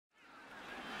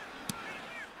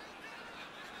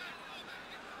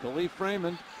Khalif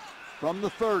Raymond from the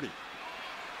 30.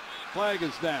 Flag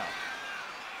is down.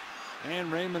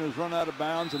 And Raymond has run out of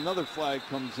bounds. Another flag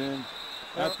comes in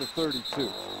at the 32.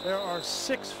 There are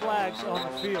 6 flags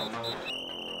on the field.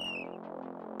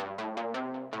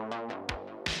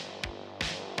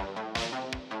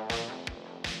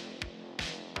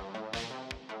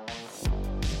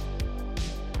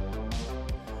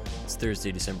 It's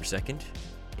Thursday, December 2nd.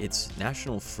 It's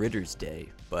National Fritters Day,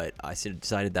 but I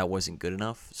decided that wasn't good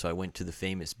enough, so I went to the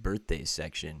famous birthdays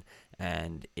section,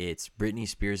 and it's Britney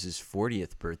Spears'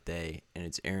 40th birthday, and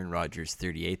it's Aaron Rodgers'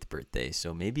 38th birthday,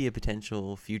 so maybe a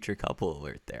potential future couple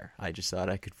alert there. I just thought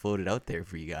I could float it out there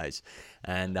for you guys.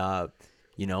 And,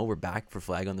 we're back for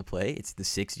Flag on the Play. It's the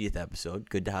 60th episode.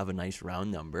 Good to have a nice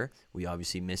round number. We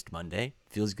obviously missed Monday.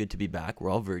 Feels good to be back.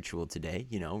 We're all virtual today,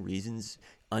 reasons,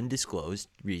 undisclosed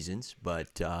reasons,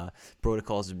 but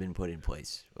protocols have been put in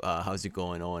place. How's it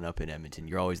going, Owen, up in Edmonton?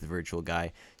 You're always the virtual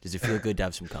guy. Does it feel good to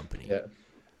have some company? Yeah,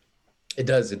 it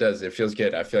does. It feels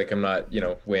good. I feel like I'm not,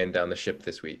 weighing down the ship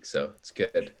this week, so it's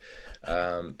good.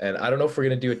 And I don't know if we're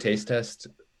going to do a taste test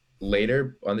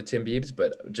later on the Tim Biebs,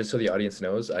 but just so the audience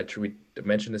knows, we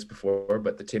mentioned this before,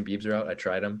 but the Tim Biebs are out. I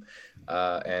tried them,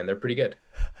 and they're pretty good.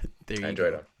 I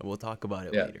enjoyed them. We'll talk about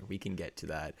it later. We can get to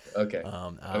that. Okay.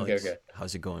 Alex, okay.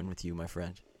 How's it going with you, my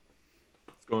friend?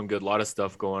 It's going good. A lot of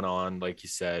stuff going on. Like you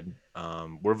said,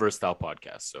 we're a versatile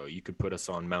podcast, so you could put us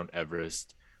on Mount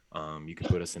Everest. You could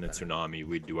put us in a tsunami.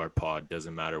 We do our pod.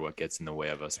 Doesn't matter what gets in the way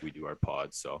of us. We do our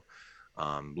pod. So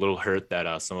little hurt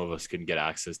that some of us couldn't get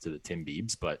access to the Tim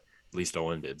Biebs, but at least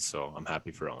Owen did, so I'm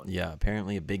happy for Owen. Yeah,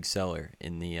 apparently a big seller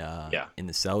in the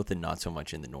south and not so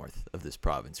much in the north of this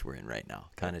province we're in right now.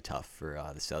 Kind of tough for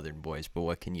the southern boys, but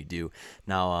what can you do?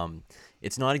 Now,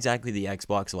 it's not exactly the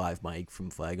Xbox Live mic from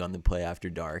Flag on the Play After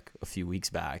Dark a few weeks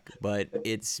back, but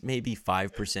it's maybe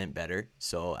 5% better.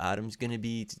 So Adam's going to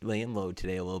be laying low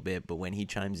today a little bit, but when he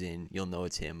chimes in, you'll know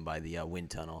it's him by the wind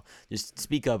tunnel. Just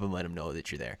speak up and let him know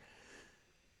that you're there.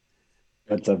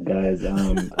 What's up, guys?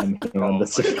 I'm here on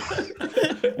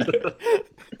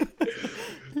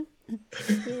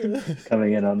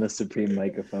coming in on the Supreme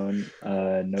microphone.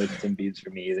 No Tim Biebs for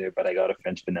me either, but I got a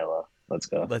French vanilla. Let's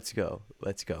go.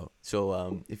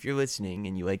 So if you're listening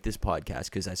and you like this podcast,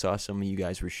 because I saw some of you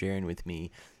guys were sharing with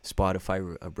me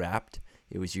Spotify Wrapped.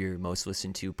 It was your most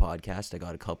listened to podcast. I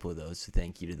got a couple of those, so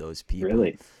thank you to those people.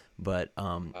 Really? But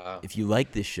if you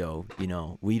like this show,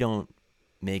 we don't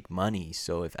make money.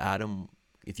 So if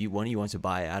one of you wants to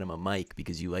buy Adam a mic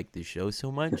because you like this show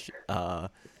so much, I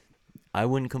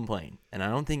wouldn't complain. And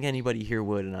I don't think anybody here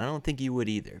would, and I don't think you would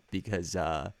either, because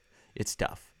it's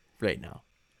tough right now.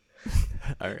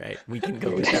 All right, we can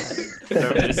go with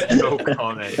that. No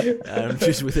comment. I'm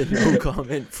just with a no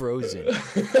comment frozen.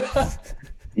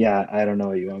 Yeah, I don't know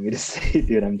what you want me to say,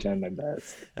 dude. I'm trying my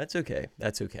best. That's okay.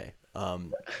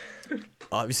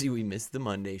 Obviously, we missed the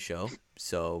Monday show,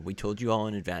 so we told you all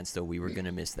in advance, though, we were going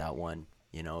to miss that one.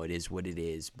 It is what it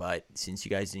is. But since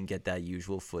you guys didn't get that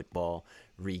usual football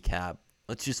recap,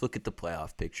 let's just look at the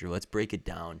playoff picture. Let's break it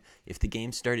down. If the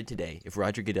game started today, if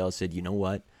Roger Goodell said, you know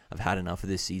what, I've had enough of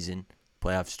this season,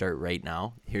 playoffs start right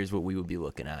now, here's what we would be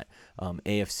looking at.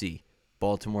 AFC,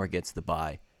 Baltimore gets the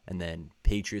bye, and then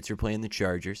Patriots are playing the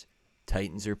Chargers,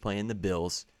 Titans are playing the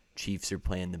Bills, Chiefs are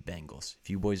playing the Bengals. If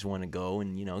you boys want to go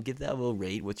and, give that a little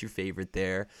rate, what's your favorite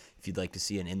there? If you'd like to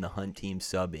see an In the Hunt team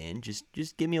sub in, just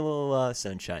give me a little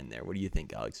sunshine there. What do you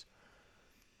think, Alex?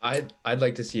 I'd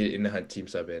like to see an In the Hunt team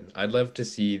sub in. I'd love to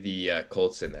see the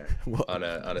Colts in there on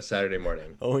a Saturday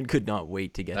morning. Owen could not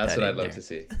wait to get That's that what in I'd love there. to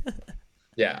see.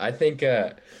 Yeah, I think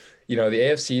the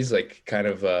AFC is like kind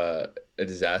of a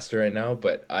disaster right now,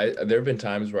 but there have been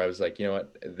times where I was like, you know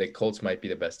what, the Colts might be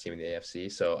the best team in the AFC,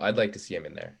 so I'd like to see him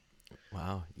in there.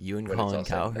 Wow, you and Colin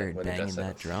Cowherd banging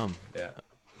that drum. Yeah.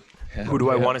 Who do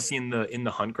I want to see in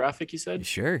the Hunt graphic, you said?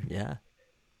 Sure, yeah.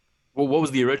 Well, what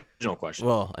was the original question?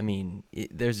 Well, I mean,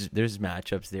 there's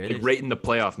matchups there. Like rating the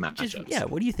playoff matchups. Yeah,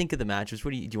 what do you think of the matchups?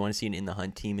 Do you want to see an In the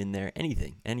Hunt team in there?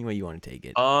 Anything, any way you want to take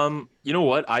it. You know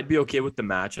what? I'd be okay with the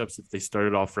matchups if they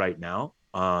started off right now.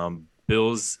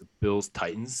 Bills,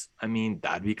 Titans. I mean,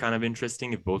 that'd be kind of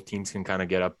interesting if both teams can kind of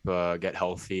get up, get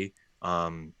healthy.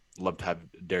 Love to have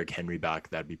Derrick Henry back.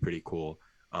 That'd be pretty cool.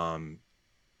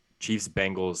 Chiefs,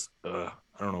 Bengals. I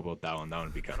don't know about that one. That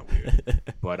would be kind of weird.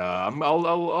 But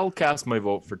I'll cast my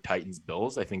vote for Titans,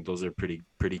 Bills. I think those are pretty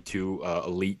two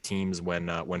elite teams when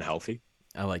healthy.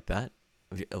 I like that.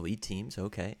 Elite teams,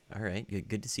 okay, all right,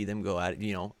 good to see them go at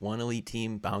it. One elite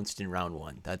team bounced in round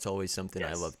one. That's always something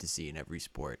I love to see in every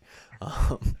sport.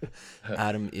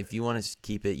 Adam, if you want to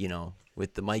keep it,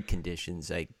 with the mic conditions,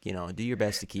 do your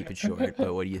best to keep it short.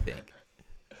 But what do you think?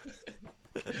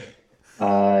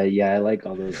 Yeah, I like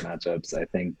all those matchups. I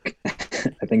think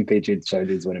I think Patriots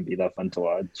Chargers wouldn't be that fun to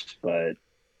watch, but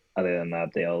other than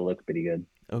that, they all look pretty good.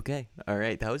 Okay. All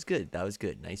right. That was good. That was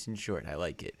good. Nice and short. I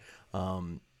like it.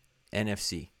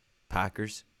 NFC.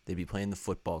 Packers. They'd be playing the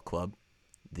football club.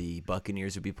 The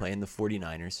Buccaneers would be playing the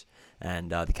 49ers.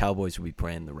 And the Cowboys would be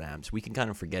playing the Rams. We can kind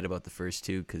of forget about the first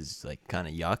two because, like, kind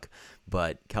of yuck.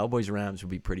 But Cowboys-Rams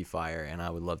would be pretty fire, and I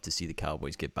would love to see the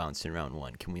Cowboys get bounced in round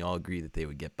one. Can we all agree that they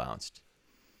would get bounced?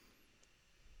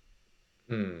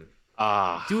 Do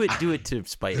it to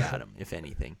spite Adam, if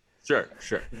anything. Sure.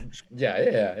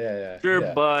 Yeah. Sure,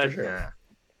 yeah, but sure.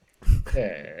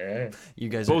 Yeah. You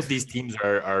guys both these teams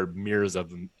are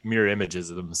mirror images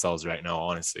of themselves right now,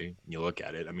 honestly, when you look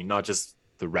at it. I mean, not just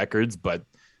the records, but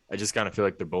I just kind of feel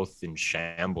like they're both in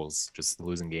shambles, just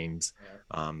losing games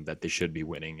that they should be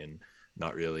winning and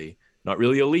not really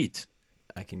elite.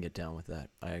 I can get down with that.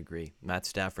 I agree. Matt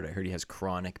Stafford, I heard he has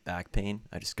chronic back pain.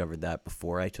 I discovered that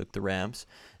before I took the Rams.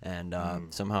 And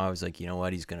somehow I was like, you know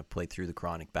what? He's going to play through the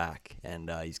chronic back,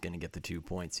 and he's going to get the 2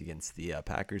 points against the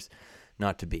Packers.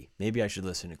 Not to be. Maybe I should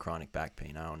listen to chronic back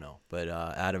pain. I don't know. But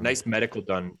Adam. Nice medical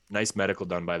done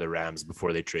by the Rams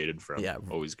before they traded for him. Yeah,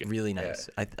 always good. Really nice.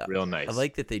 Yeah, real nice. I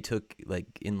like that they took, like,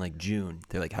 in June,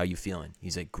 they're like, how you feeling?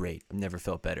 He's like, great. I've never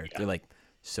felt better. Yeah. They're like,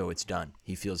 so it's done.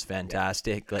 He feels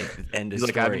fantastic. Like, end of He's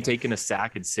story. Like, I haven't taken a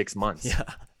sack in 6 months. Yeah.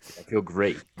 I feel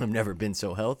great. I've never been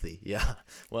so healthy. Yeah.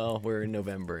 Well, we're in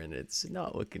November and it's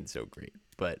not looking so great.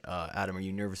 But Adam, are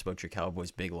you nervous about your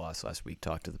Cowboys' big loss last week?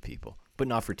 Talk to the people, but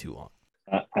not for too long.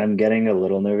 I'm getting a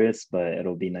little nervous, but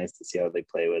it'll be nice to see how they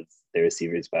play with their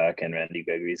receivers back and Randy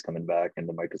Gregory's coming back and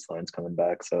DeMarcus Lawrence coming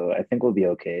back. So I think we'll be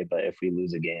okay. But if we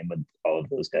lose a game with all of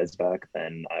those guys back,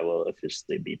 then I will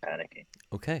officially be panicking.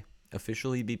 Okay.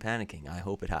 Officially be panicking. I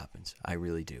hope it happens. I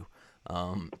really do.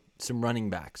 Some running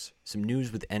backs. Some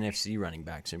news with NFC running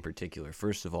backs in particular.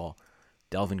 First of all,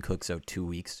 Dalvin Cook's out 2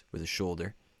 weeks with a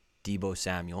shoulder. Deebo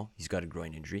Samuel, he's got a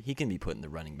groin injury. He can be put in the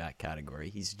running back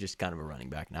category. He's just kind of a running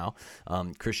back now.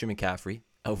 Christian McCaffrey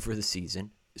out for the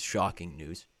season. Shocking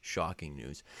news.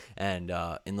 And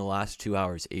in the last 2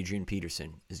 hours, Adrian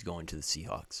Peterson is going to the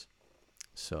Seahawks.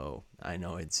 So I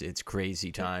know it's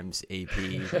crazy times, AP,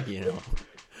 you know.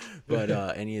 But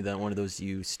any of that, one of those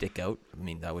you stick out? I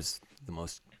mean, that was the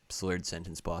most slurred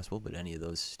sentence possible, but any of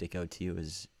those stick out to you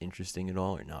as interesting at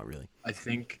all or not really? I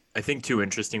think two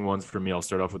interesting ones for me. I'll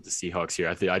start off with the Seahawks here.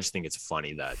 I just think it's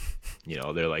funny that, you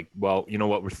know, they're like, well, you know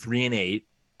what, we're 3-8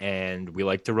 and we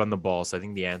like to run the ball. So I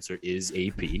think the answer is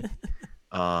AP.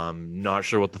 Not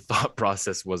sure what the thought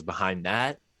process was behind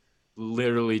that.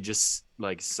 Literally just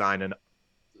like sign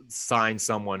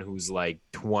someone who's like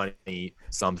 20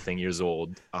 something years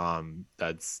old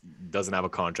that's doesn't have a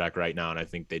contract right now, and I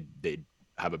think they'd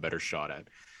have a better shot at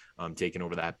taking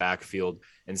over that backfield.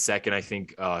 And second, I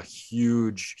think a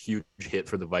huge hit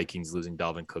for the Vikings losing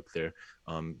Dalvin Cook there.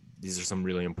 These are some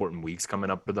really important weeks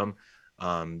coming up for them.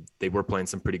 They were playing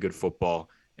some pretty good football,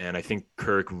 and I think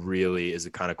Kirk really is the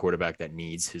kind of quarterback that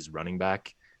needs his running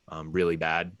back really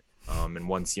bad. And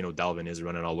once, you know, Dalvin is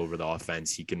running all over the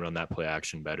offense, he can run that play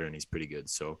action better, and he's pretty good.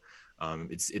 So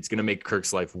it's going to make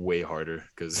Kirk's life way harder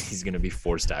because he's going to be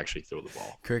forced to actually throw the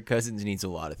ball. Kirk Cousins needs a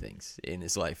lot of things in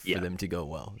his life for them to go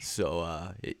well.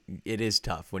 So it is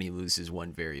tough when he loses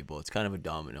one variable. It's kind of a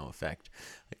domino effect.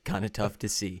 Kind of tough to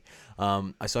see.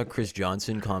 I saw Chris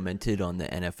Johnson commented on the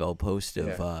NFL post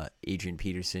of Adrian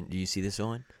Peterson. Do you see this,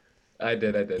 Owen? I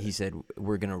did. He said,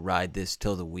 we're going to ride this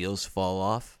till the wheels fall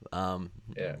off.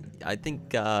 I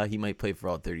think he might play for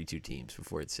all 32 teams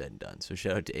before it's said and done. So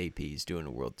shout out to AP. He's doing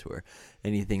a world tour.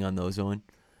 Anything on those, Owen?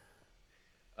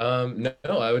 No,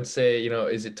 I would say, you know,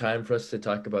 is it time for us to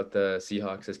talk about the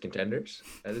Seahawks as contenders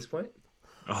at this point?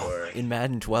 Or in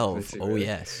Madden 12. Oh,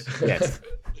 yes. Yes.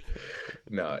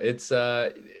 No, it's,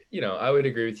 you know, I would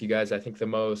agree with you guys. I think the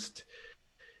most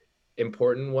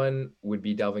important one would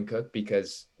be Dalvin Cook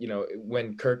because, you know,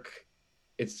 when Kirk,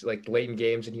 it's like late in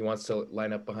games and he wants to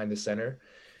line up behind the center,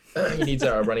 he needs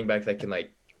a running back that can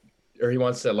he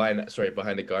wants to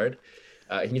behind the guard.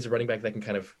 He needs a running back that can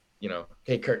kind of, you know,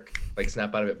 hey, Kirk, like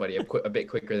snap out of it, buddy, a bit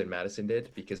quicker than Madison did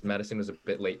because Madison was a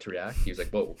bit late to react. He was like,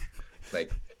 whoa,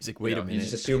 like, he's like, wait a minute. He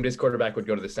just assumed his quarterback would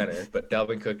go to the center, but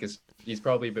Dalvin Cook he's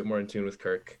probably a bit more in tune with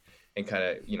Kirk and kind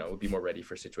of, you know, would be more ready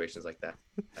for situations like that.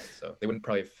 So they wouldn't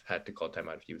probably have had to call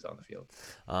timeout if he was on the field.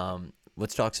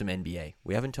 Let's talk some NBA.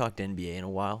 We haven't talked NBA in a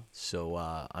while, so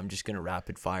I'm just going to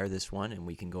rapid fire this one, and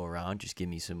we can go around. Just give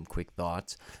me some quick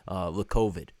thoughts.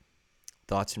 LeCovid,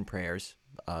 thoughts and prayers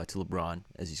to LeBron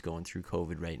as he's going through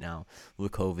COVID right now.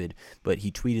 LeCovid, but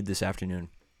he tweeted this afternoon,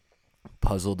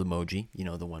 Puzzled emoji,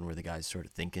 the one where the guy's sort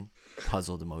of thinking.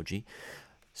 Puzzled emoji.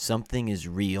 Something is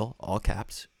real, all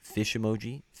caps. Fish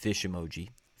emoji, fish emoji.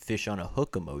 Fish on a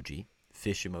hook emoji,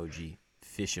 fish emoji,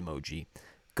 fish emoji.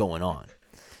 Going on.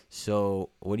 So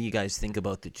what do you guys think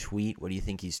about the tweet? What do you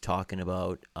think he's talking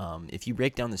about? If you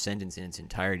break down the sentence in its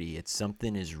entirety, it's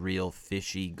something is real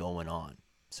fishy going on.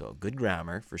 So good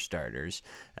grammar for starters.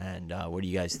 And what do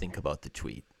you guys think about the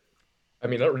tweet? I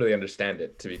mean, I don't really understand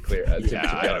it, to be clear. To be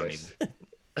honest.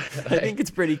 I think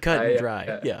it's pretty cut and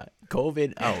dry. Yeah.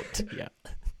 COVID out. Yeah.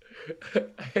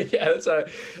 Yeah,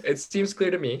 it seems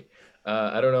clear to me.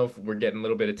 I don't know if we're getting a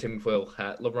little bit of tinfoil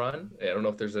hat LeBron. I don't know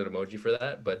if there's an emoji for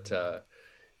that, but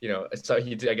so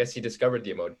I guess he discovered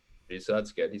the emoji, so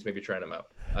that's good. He's maybe trying them out.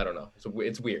 I don't know. So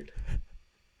it's weird.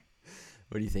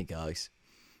 What do you think, Alex?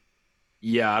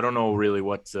 Yeah, I don't know really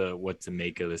what to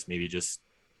make of this. Maybe just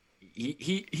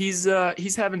he's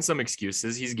having some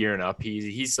excuses. He's gearing up.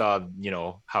 He saw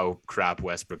how crap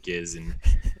Westbrook is and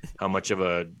how much of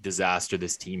a disaster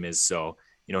this team is. So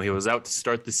he was out to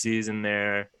start the season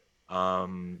there.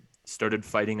 Started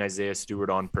fighting Isaiah Stewart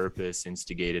on purpose,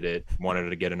 instigated it, wanted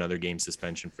to get another game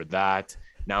suspension for that.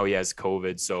 Now he has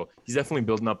COVID. So he's definitely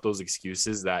building up those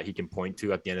excuses that he can point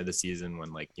to at the end of the season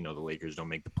when the Lakers don't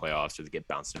make the playoffs or they get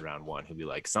bounced in round one. He'll be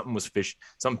like, something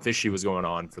fishy was going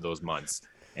on for those months.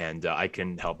 And I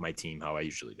can help my team how I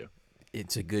usually do.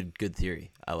 It's a good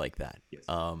theory. I like that. Yes.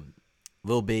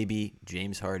 Lil Baby,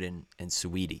 James Harden, and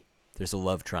Saweetie. There's a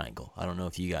love triangle. I don't know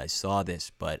if you guys saw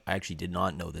this, but I actually did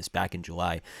not know this. Back in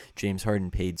July, James Harden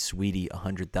paid Saweetie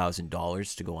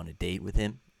 $100,000 to go on a date with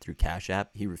him through Cash App.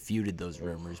 He refuted those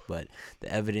rumors, but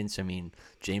the evidence,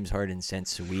 James Harden sent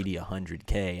Saweetie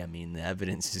 $100K. The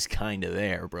evidence is kind of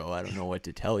there, bro. I don't know what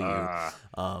to tell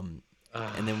you.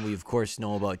 And then we, of course,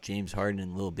 know about James Harden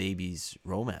and Lil Baby's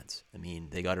romance.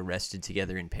 They got arrested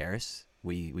together in Paris.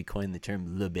 We coined the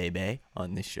term Le Bébé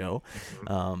on this show.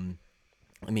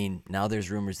 Now there's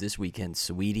rumors this weekend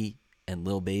Saweetie and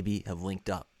Lil Baby have linked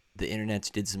up. The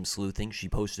internets did some sleuthing. She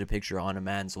posted a picture on a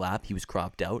man's lap. He was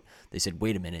cropped out. They said,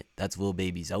 wait a minute, that's Lil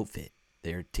Baby's outfit.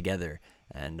 They're together.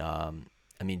 And,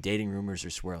 dating rumors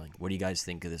are swirling. What do you guys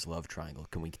think of this love triangle?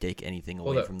 Can we take anything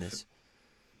away from this?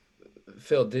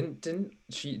 Phil, didn't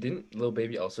Lil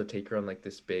Baby also take her on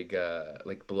this big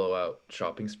blowout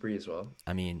shopping spree as well?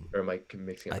 Or am I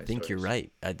mixing up my think stories? you're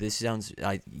right.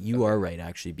 You are right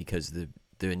actually, because the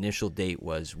initial date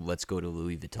was let's go to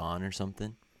Louis Vuitton or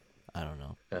something. I don't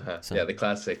know. Yeah, the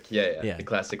classic. Yeah. The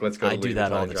classic. Let's go. I to Louis do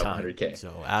that Vuitton all the drop time. 100K.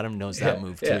 So Adam knows that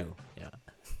move too. Yeah.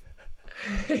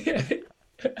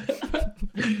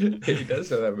 He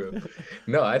does know that move.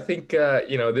 No, I think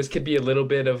this could be a little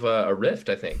bit of a rift.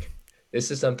 I think this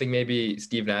is something maybe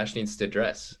Steve Nash needs to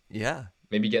address. Yeah.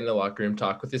 Maybe get in the locker room,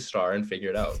 talk with his star, and figure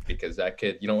it out, because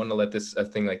you don't want to let a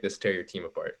thing like this tear your team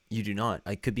apart. You do not.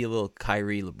 I could be a little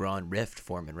Kyrie LeBron rift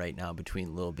forming right now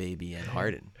between Lil Baby and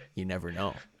Harden. You never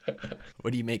know.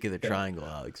 What do you make of the triangle,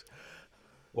 Alex?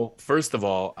 Well, first of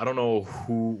all, I don't know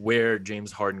where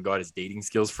James Harden got his dating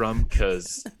skills from,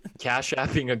 because cash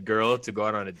apping a girl to go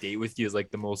out on a date with you is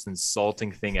the most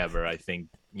insulting thing ever. I think,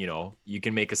 you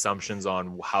can make assumptions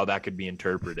on how that could be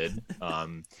interpreted.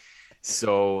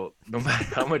 So no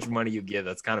matter how much money you give,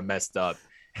 that's kind of messed up.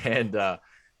 And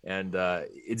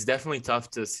it's definitely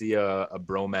tough to see a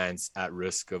bromance at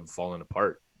risk of falling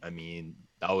apart.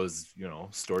 That was,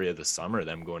 story of the summer,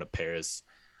 them going to Paris,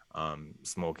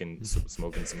 smoking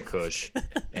some kush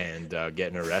and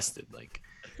getting arrested.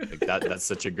 That's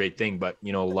such a great thing. But,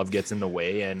 love gets in the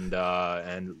way, and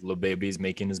Lil Baby's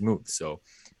making his move. So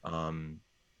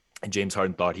James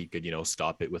Harden thought he could,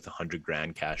 stop it with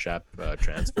 $100,000 Cash App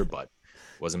transfer, but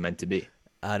wasn't meant to be.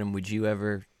 Adam, would you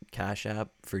ever Cash App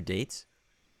for dates?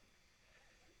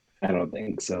 I don't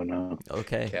think so, no.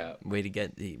 Okay. Yeah. Way to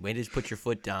just put your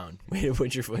foot down. Way to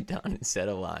put your foot down and set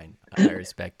a line. I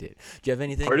respect it. Do you have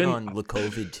anything on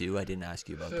LeCovid too? I didn't ask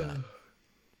you about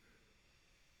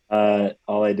that.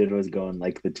 All I did was go and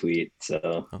like the tweet,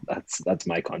 so that's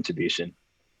my contribution.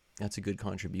 That's a good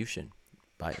contribution.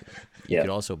 You could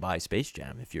also buy Space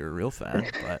Jam if you're a real fan.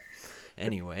 But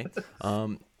anyway,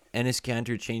 Enes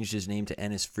Kanter changed his name to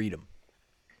Enes Freedom.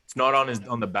 It's not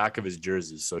on the back of his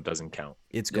jersey, so it doesn't count.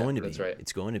 It's going to be. That's right.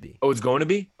 It's going to be. Oh, it's going to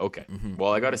be? Okay. Mm-hmm.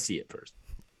 Well, I got to see it first.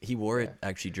 He wore it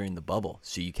actually during the bubble,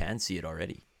 so you can see it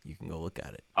already. You can go look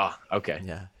at it. Ah, okay.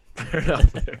 Yeah. Fair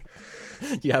enough.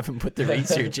 You haven't put the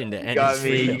research into Enes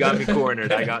Freedom. You got me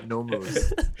cornered. I got no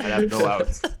moves. I have no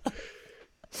outs.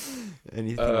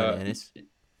 Anything on Enes?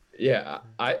 Yeah,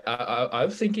 I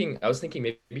was thinking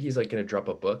maybe he's gonna drop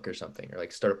a book or something, or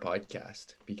start a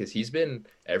podcast, because he's been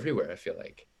everywhere, I feel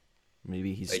like.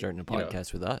 Maybe he's starting a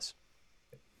podcast with us.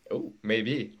 Oh,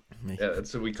 maybe. Yeah,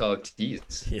 that's what we call a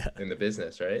tease Yeah. in the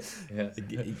business, right? Yeah.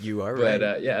 You are But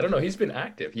right. yeah, I don't know. He's been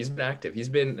active. He's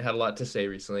been had a lot to say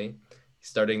recently. He's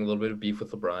starting a little bit of beef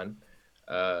with LeBron.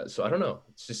 So I don't know.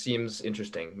 It just seems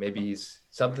interesting. Maybe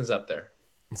something's up there.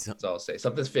 So- That's all I'll say.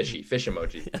 Something's fishy. Fish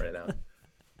emoji right now.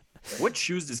 What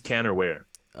shoes does Canner wear?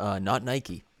 Not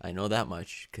Nike. I know that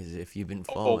much because if you've been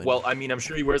Oh, following. well, I mean, I'm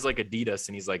sure he wears like Adidas,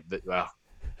 and he's like,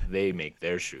 they make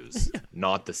their shoes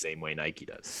not the same way Nike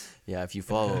does. Yeah, if you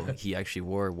follow, he actually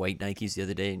wore white Nikes the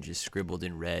other day and just scribbled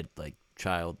in red like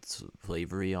child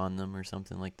slavery on them or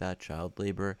something like that, child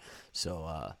labor.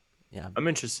 So yeah, I'm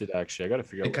interested actually. I got to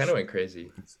figure out. It kind of went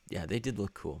crazy. yeah, they did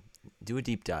look cool. Do a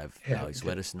deep dive, Yeah. Alex.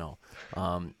 Let us know.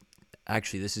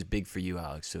 Actually, this is big for you,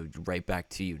 Alex. So right back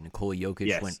to you. Nikola Jokic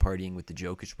Yes. went partying with the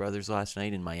Jokic brothers last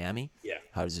night in Miami. Yeah.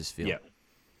 How does this feel? Yeah.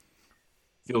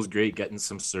 Feels great getting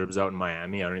some Serbs out in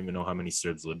Miami. I don't even know how many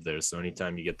Serbs live there. So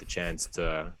anytime you get the chance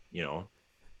to,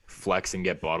 flex and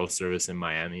get bottle service in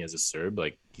Miami as a Serb,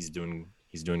 like he's doing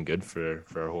good for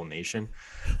our whole nation.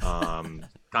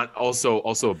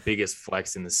 Also a biggest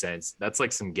flex in the sense that's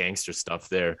like some gangster stuff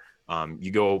there.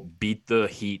 You go beat the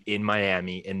Heat in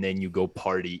Miami and then you go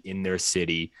party in their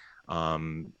city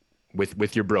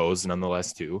with your bros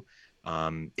nonetheless too.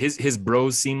 His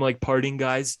bros seem like partying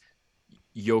guys.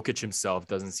 Jokic himself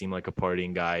doesn't seem like a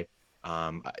partying guy.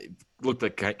 Looked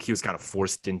like he was kind of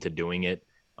forced into doing it.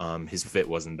 His fit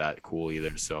wasn't that cool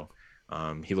either. So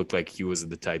he looked like he was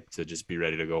the type to just be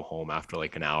ready to go home after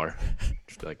like an hour.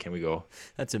 Just be like, can we go?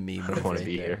 That's a me move. I don't want to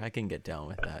right be there. here. I can get down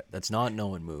with that. That's not no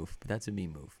one move, but that's a me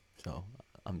move. So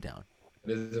I'm down.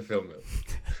 This is a film move.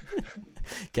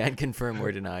 Can't confirm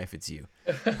or deny if it's you.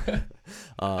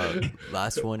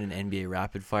 Last one in NBA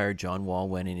Rapid Fire. John Wall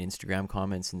went in Instagram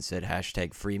comments and said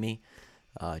 #free me.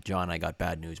 John, I got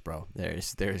bad news, bro.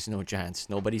 There's no chance.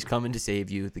 Nobody's coming to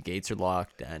save you. The gates are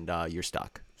locked and you're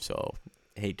stuck. So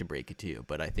hate to break it to you,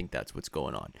 but I think that's what's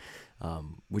going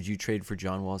on. Would you trade for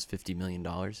John Wall's $50 million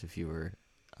if you were,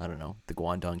 I don't know, the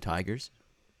Guangdong Tigers?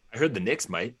 I heard the Knicks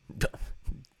might.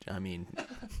 I mean,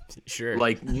 sure.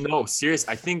 Like, no, serious.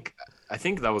 I think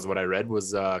that was what I read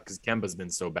was because Kemba's been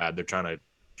so bad. They're trying to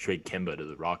trade Kemba to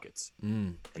the Rockets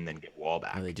and then get Wall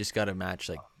back. Well, they just got to match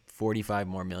like 45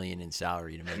 more million in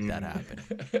salary to make that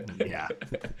happen. Yeah.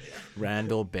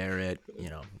 Randall, Barrett,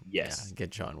 Yes. yeah, get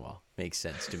John Wall. Makes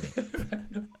sense to me.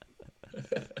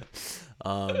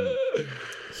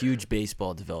 Huge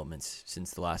baseball developments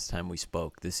since the last time we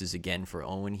spoke. This is again for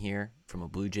Owen here from a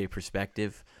Blue Jay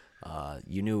perspective.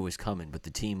 You knew it was coming, but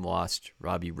the team lost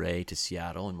Robbie Ray to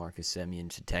Seattle and Marcus Semien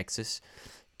to Texas.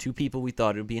 Two people we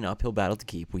thought it would be an uphill battle to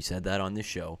keep. We said that on this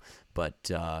show, but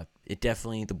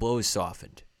the blow is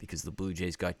softened because the Blue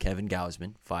Jays got Kevin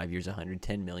Gausman, 5 years,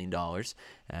 $110 million.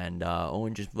 And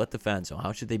Owen, just let the fans know,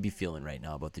 how should they be feeling right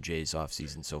now about the Jays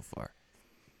offseason so far?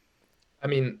 I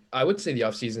mean, I would say the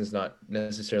offseason is not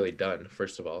necessarily done,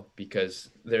 first of all, because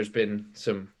there's been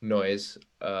some noise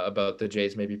about the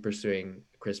Jays maybe pursuing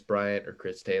Chris Bryant or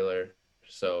Chris Taylor.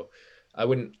 So I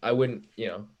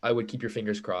would keep your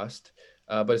fingers crossed.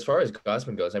 But as far as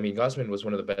Gausman goes, I mean, Gausman was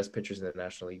one of the best pitchers in the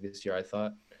National League this year, I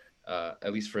thought,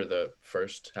 at least for the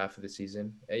first half of the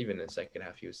season. Even in the second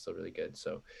half, he was still really good.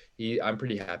 So I'm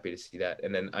pretty happy to see that.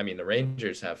 And then, I mean, the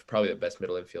Rangers have probably the best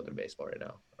middle infield in baseball right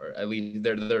now, or at least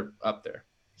they're up there.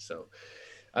 So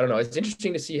I don't know. It's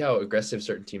interesting to see how aggressive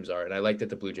certain teams are. And I like that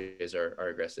the Blue Jays are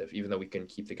aggressive, even though we can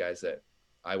keep the guys that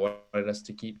I wanted us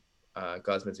to keep.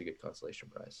 Gausman's a good consolation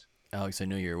prize. Alex, I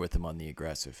know you're with him on the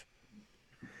aggressive.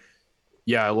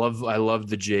 Yeah, I love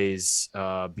the Jays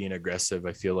being aggressive.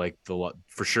 I feel like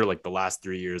for sure, like the last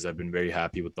 3 years, I've been very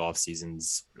happy with the off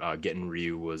seasons. Getting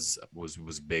Ryu was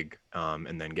big,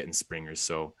 and then getting Springer.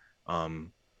 So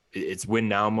it's win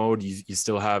now mode. You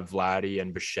still have Vladdy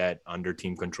and Bichette under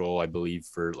team control, I believe,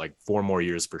 for like 4 more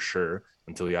years for sure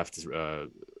until you have to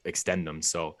extend them.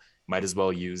 So might as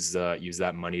well use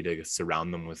that money to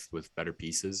surround them with better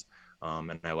pieces.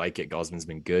 And I like it. Gausman's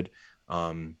been good.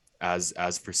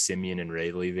 As for Semien and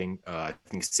Ray leaving, I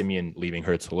think Semien leaving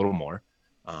hurts a little more.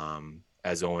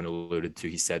 As Owen alluded to,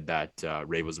 he said that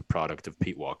Ray was a product of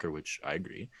Pete Walker, which I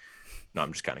agree. No,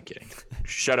 I'm just kind of kidding.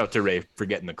 Shout out to Ray for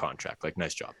getting the contract. Like,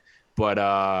 nice job. But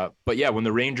yeah, when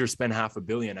the Rangers spend $500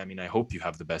 million, I mean, I hope you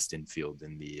have the best infield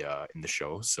in the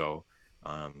show. So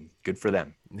good for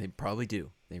them. They probably do.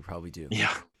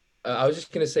 Yeah. I was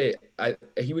just going to say,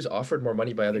 he was offered more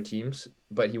money by other teams,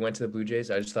 but he went to the Blue Jays.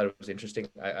 I just thought it was interesting.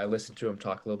 I listened to him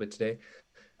talk a little bit today.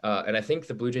 And I think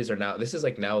the Blue Jays are now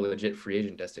a legit free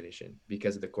agent destination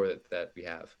because of the core that we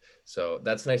have. So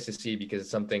that's nice to see because it's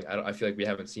something I feel like we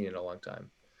haven't seen in a long time.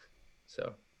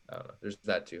 So I don't know. There's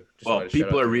that too. Just Well, wanted to shout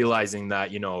people out are to realizing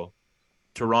that,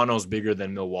 Toronto's bigger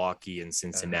than Milwaukee and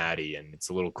Cincinnati, and it's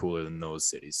a little cooler than those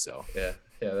cities. So Yeah,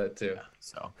 that too. yeah.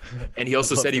 So, and he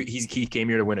also said he came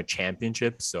here to win a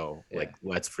championship. So Yeah.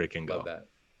 let's freaking go. Love that.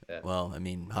 Yeah. Well, I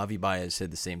mean, Javi Baez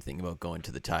said the same thing about going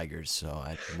to the Tigers, so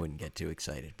I wouldn't get too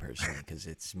excited personally because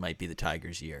it might be the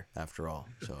Tigers' year after all.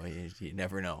 So you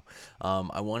never know.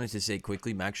 I wanted to say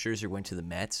quickly, Max Scherzer went to the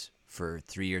Mets for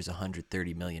 3 years,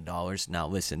 $130 million. Now,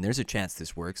 listen, there's a chance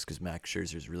this works because Max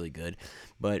Scherzer is really good,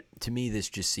 but to me, this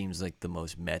just seems like the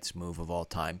most Mets move of all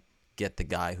time. Get the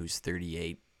guy who's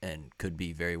 38 and could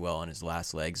be very well on his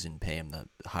last legs and pay him the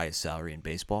highest salary in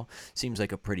baseball. Seems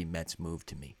like a pretty Mets move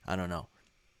to me. I don't know.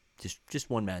 Just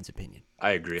one man's opinion.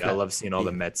 I agree. I love seeing all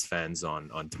the Mets fans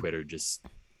on Twitter just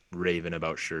raving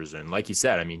about Scherzer. And like you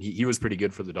said, I mean, he was pretty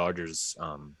good for the Dodgers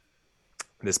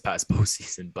this past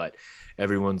postseason, but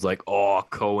everyone's like, oh,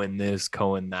 Cohen this,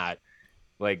 Cohen that.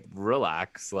 Like,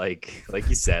 relax. Like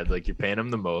you said, like you're paying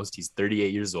him the most. He's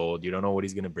 38 years old. You don't know what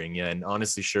he's going to bring you. And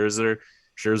honestly, Scherzer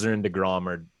and DeGrom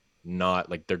are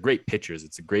not like, they're great pitchers.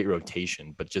 It's a great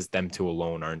rotation, but just them two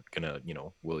alone aren't going to,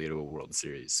 will you to a World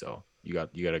Series. So you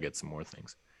got to get some more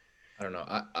things. I don't know.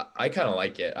 I kind of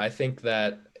like it. I think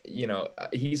that,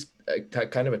 he's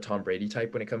kind of a Tom Brady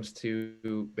type when it comes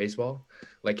to baseball.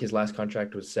 Like his last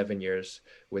contract was 7 years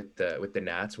with the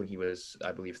Nats when he was,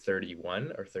 I believe,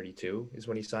 31 or 32 is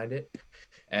when he signed it.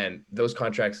 And those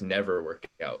contracts never work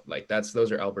out. Like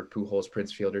those are Albert Pujols,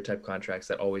 Prince Fielder type contracts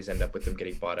that always end up with them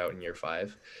getting bought out in year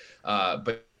 5.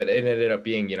 But it ended up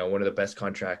being, one of the best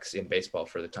contracts in baseball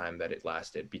for the time that it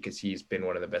lasted because he's been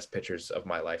one of the best pitchers of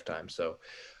my lifetime. So,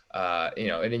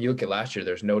 and then you look at last year,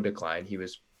 there's no decline. He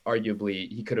was arguably,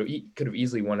 he could have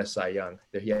easily won a Cy Young.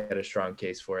 He had a strong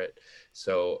case for it.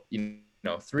 So,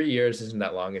 3 years isn't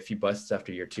that long. If he busts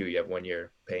after year 2, you have 1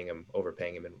 year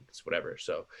overpaying him and it's whatever.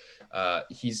 So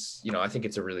he's, I think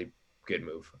it's a really good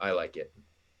move. I like it.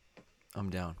 I'm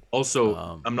down. Also,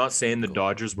 I'm not saying the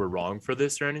Dodgers were wrong for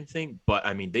this or anything, but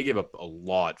I mean, they gave up a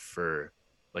lot for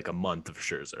like a month of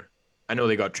Scherzer. I know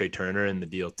they got Trey Turner in the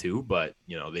deal too, but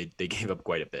they gave up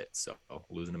quite a bit. So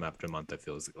losing him after a month, I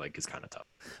feel is kind of tough.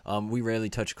 We rarely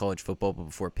touch college football, but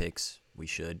before picks, we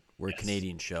should. We're a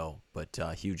Canadian show, but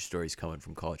huge stories coming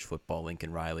from college football.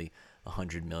 Lincoln Riley,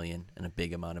 $100 million and a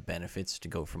big amount of benefits to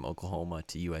go from Oklahoma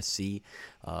to USC.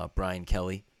 Brian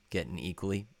Kelly getting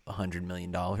equally $100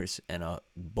 million and a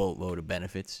boatload of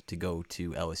benefits to go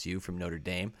to LSU from Notre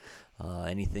Dame.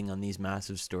 Anything on these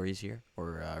massive stories here,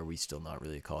 or are we still not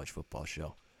really a college football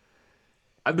show?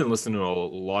 I've been listening to a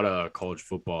lot of college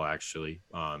football actually,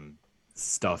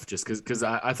 stuff just because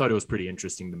I thought it was pretty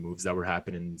interesting, the moves that were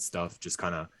happening and stuff. Just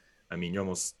kind of,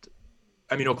 Oklahoma's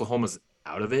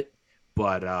out of it,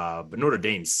 but Notre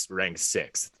Dame's ranked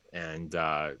 6th, and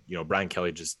Brian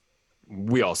Kelly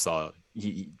we all saw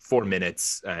 4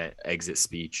 minutes exit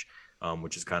speech,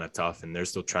 which is kind of tough, and they're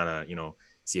still trying to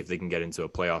see if they can get into a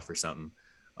playoff or something.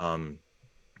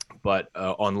 But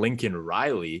on Lincoln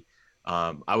Riley,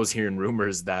 I was hearing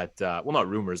rumors that, not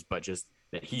rumors, but just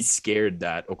that he's scared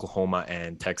that Oklahoma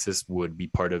and Texas would be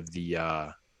part of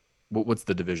the, what's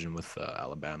the division with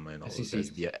Alabama and all SEC.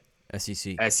 those guys?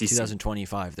 SEC. SEC.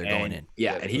 2025, they're going in.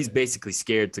 Yeah, and he's basically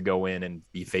scared to go in and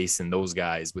be facing those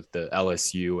guys with the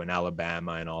LSU and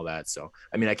Alabama and all that. So,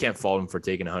 I can't fault him for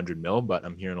taking $100 million, but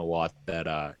I'm hearing a lot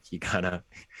that he kind of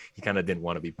didn't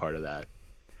want to be part of that.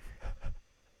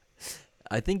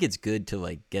 I think it's good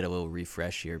to get a little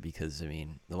refresh here because the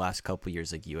last couple of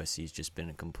years USC's just been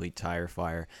a complete tire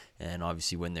fire, and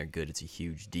obviously when they're good, it's a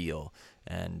huge deal,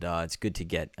 and it's good to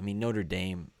get. Notre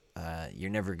Dame. You're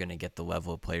never going to get the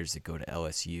level of players that go to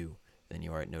LSU than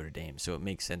you are at Notre Dame. So it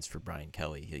makes sense for Brian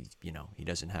Kelly. He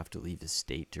doesn't have to leave his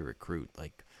state to recruit.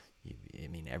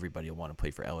 Everybody will want to play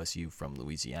for LSU from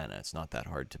Louisiana. It's not that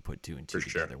hard to put 2 and 2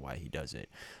 together why he does it.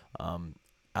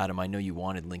 Adam, I know you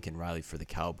wanted Lincoln Riley for the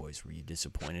Cowboys. Were you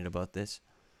disappointed about this?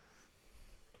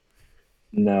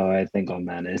 No, I think I'll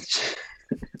manage.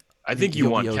 I think you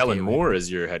want Kellen Moore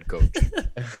as your head coach.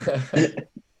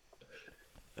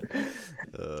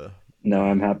 No,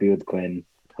 I'm happy with Quinn.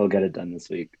 He'll get it done this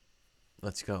week.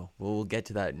 Let's go. Well, we'll get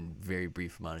to that in a very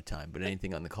brief amount of time. But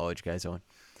anything on the college guys, Owen?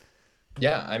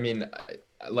 Yeah,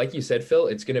 like you said, Phil,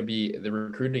 the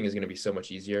recruiting is going to be so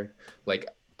much easier. Like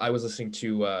I was listening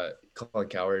to Colin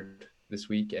Cowherd this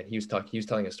week, and he was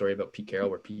telling a story about Pete Carroll,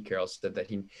 where Pete Carroll said that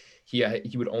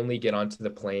he would only get onto the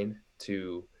plane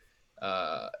to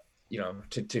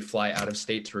fly out of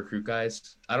state to recruit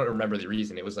guys. I don't remember the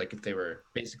reason. It was like if they were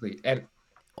basically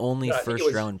only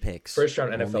first round picks. First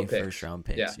round NFL only picks. First round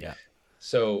picks. Yeah.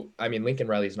 So, I mean, Lincoln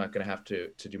Riley's not going to have to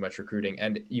do much recruiting.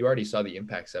 And you already saw the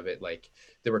impacts of it. Like,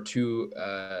 there were two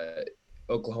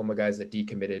Oklahoma guys that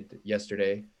decommitted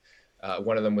yesterday.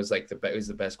 One of them was like was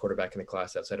the best quarterback in the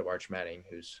class outside of Arch Manning,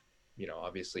 who's,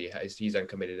 obviously he's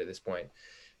uncommitted at this point.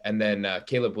 And then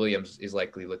Caleb Williams is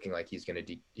likely looking like he's going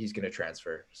to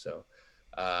transfer. So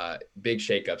big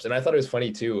shakeups. And I thought it was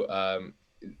funny too.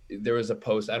 There was a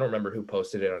post, I don't remember who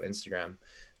posted it on Instagram,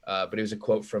 but it was a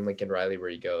quote from Lincoln Riley where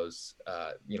he goes,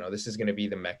 this is going to be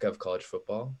the mecca of college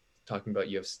football, talking about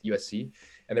USC.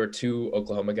 And there were two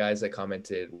Oklahoma guys that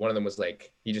commented. One of them was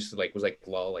like, he just like was like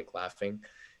lol, like laughing.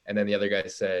 And then the other guy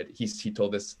said, he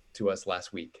told this to us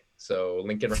last week. So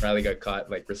Lincoln Riley got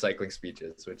caught like recycling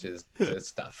speeches, which is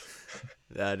tough.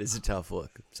 That is a tough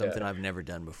look. Something I've never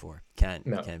done before. Can't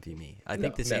be me. I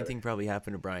think the same thing probably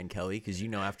happened to Brian Kelly, because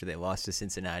after they lost to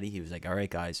Cincinnati, he was like, all right,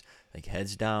 guys, like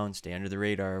heads down, stay under the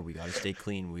radar. We got to stay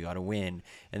clean. We got to win.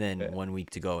 And then 1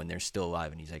 week to go, and they're still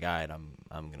alive. And he's like, all right,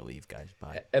 I'm gonna leave, guys.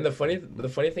 Bye. And the other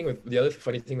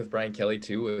funny thing with Brian Kelly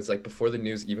too was like before the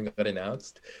news even got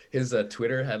announced, his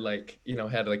Twitter had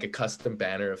had a custom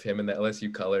banner of him in the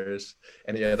LSU colors,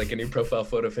 and he had like a new profile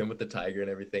photo of him with the tiger and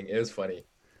everything. It was funny.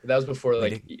 That was before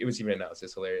it was even announced.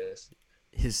 It's hilarious.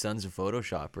 His son's a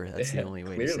Photoshopper. That's the only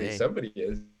way to say. Clearly, somebody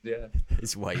is. Yeah.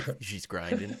 His wife, she's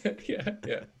grinding.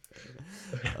 Yeah.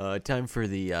 Time for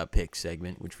the pick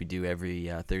segment, which we do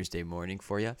every Thursday morning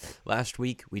for you. Last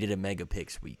week, we did a mega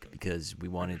picks week because we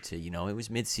wanted to, it was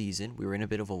mid-season. We were in a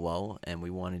bit of a lull, and we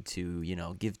wanted to,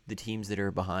 give the teams that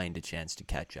are behind a chance to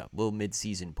catch up. A little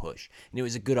mid-season push. And it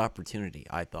was a good opportunity,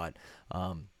 I thought.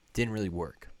 Didn't really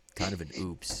work. Kind of an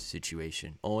oops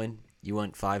situation. Owen, you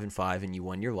went 5-5 and you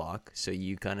won your lock, so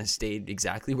you kind of stayed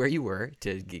exactly where you were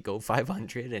to go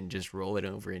 500 and just roll it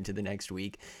over into the next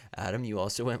week. Adam, you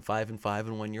also went 5-5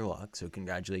 and won your lock, so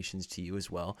congratulations to you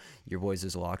as well. Your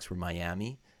boys' locks were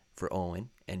Miami for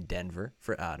Owen and Denver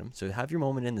for Adam. So have your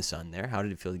moment in the sun there. How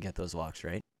did it feel to get those locks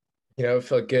right? It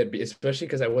felt good, especially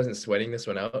because I wasn't sweating this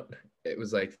one out. It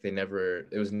was like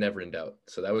it was never in doubt.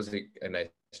 So that was a nice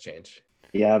change.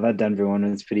 Yeah, that Denver one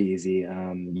was pretty easy.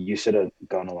 You should have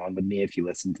gone along with me if you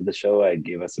listened to the show. I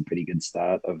gave us a pretty good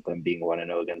stat of them being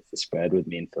 1-0 against the spread with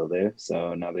me and Phil there.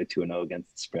 So now they're 2-0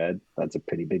 against the spread. That's a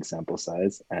pretty big sample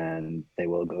size, and they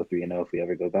will go 3-0 if we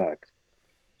ever go back.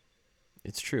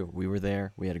 It's true. We were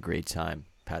there. We had a great time.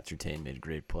 Pat Surtain made a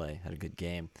great play, had a good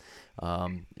game.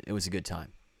 It was a good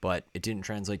time, but it didn't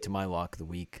translate to my lock of the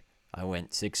week. I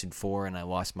went 6-4 and I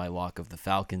lost my lock of the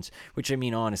Falcons, which, I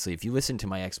mean, honestly, if you listened to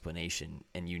my explanation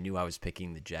and you knew I was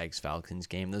picking the Jags-Falcons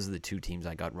game, those are the two teams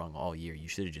I got wrong all year. You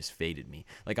should have just faded me.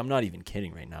 Like, I'm not even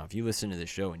kidding right now. If you listen to the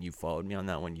show and you followed me on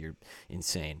that one, you're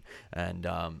insane. And,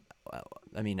 I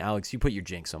mean, Alex, you put your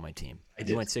jinx on my team.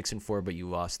 You went 6-4, but you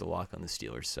lost the lock on the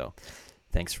Steelers, so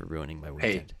thanks for ruining my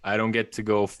weekend. Hey, I don't get to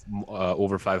go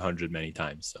over 500 many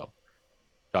times, so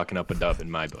chalking up a dub in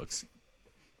my books.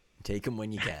 Take them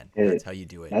when you can. That's how you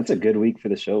do it. That's a good week for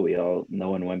the show. No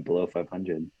one went below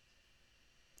 500.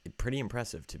 Pretty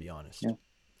impressive, to be honest. Yeah.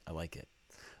 I like it.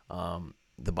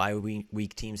 The bye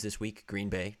week teams this week: Green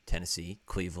Bay, Tennessee,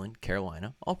 Cleveland,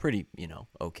 Carolina. All pretty,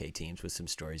 okay teams with some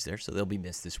stories there. So they'll be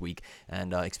missed this week,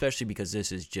 and especially because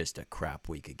this is just a crap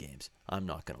week of games. I'm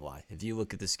not gonna lie. If you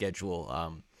look at the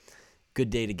schedule,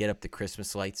 good day to get up the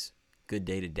Christmas lights. Good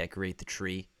day to decorate the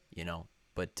tree.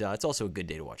 But it's also a good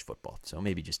day to watch football, so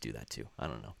maybe just do that too. I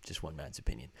don't know, just one man's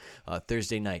opinion.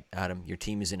 Thursday night, Adam, your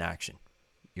team is in action.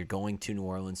 You're going to New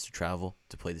Orleans to travel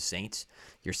to play the Saints.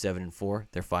 You're 7-4,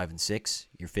 they're 5-6.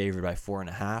 You're favored by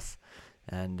 4.5,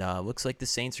 and looks like the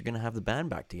Saints are going to have the band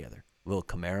back together. Will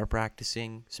Kamara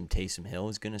practicing, some Taysom Hill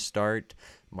is going to start,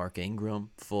 Mark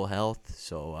Ingram, full health.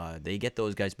 So they get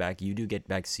those guys back. You do get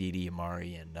back CD,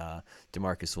 Amari, and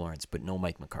DeMarcus Lawrence, but no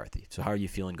Mike McCarthy. So how are you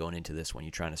feeling going into this one?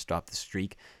 You trying to stop the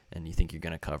streak, and you think you're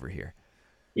going to cover here?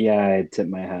 Yeah, I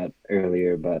tipped my hat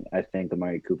earlier, but I think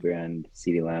Amari Cooper and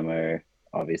CD Lamb are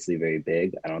obviously very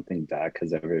big. I don't think Dak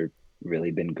has ever really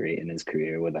been great in his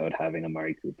career without having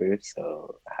Amari Cooper,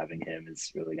 so having him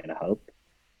is really going to help.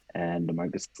 And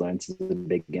DeMarcus Lawrence is a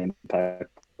big impact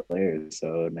player,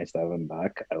 so nice to have him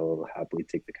back. I will happily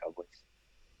take the Cowboys.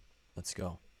 Let's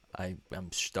go.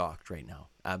 I'm shocked right now.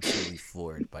 Absolutely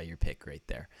floored by your pick right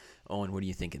there. Owen, what do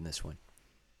you think in this one?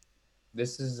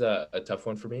 This is a tough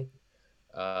one for me,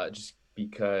 just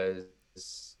because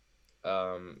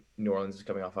New Orleans is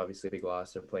coming off obviously a big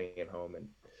loss. They're playing at home,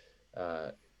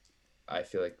 and I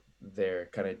feel like they're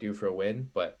kind of due for a win,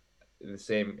 but in the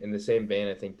same vein,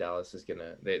 I think Dallas is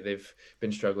they've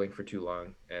been struggling for too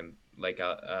long, and like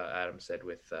Adam said,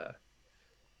 with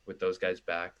those guys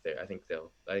back there, I think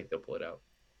they'll pull it out.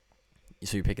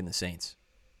 So you're picking the Saints?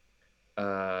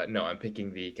 No, I'm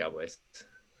picking the Cowboys.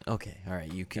 Okay, all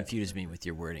right. You confused me with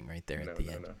your wording right there No, at the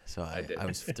no, end, no. so I did. I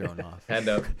was thrown off. Hand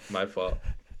up, my fault.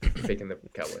 Picking the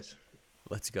Cowboys.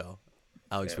 Let's go,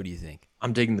 Alex. Yeah. What do you think?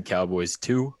 I'm taking the Cowboys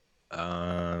too.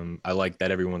 I like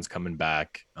that everyone's coming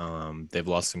back. They've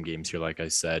lost some games here, like I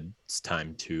said. It's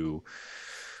time to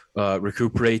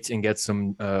recuperate and get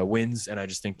some wins. And I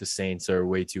just think the Saints are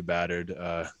way too battered.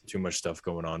 Too much stuff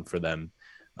going on for them.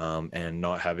 And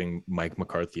not having Mike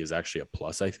McCarthy is actually a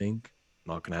plus, I think.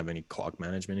 Not going to have any clock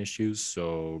management issues.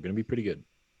 So going to be pretty good.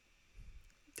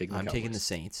 I'm taking the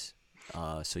Saints.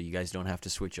 So you guys don't have to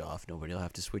switch off. Nobody will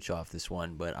have to switch off this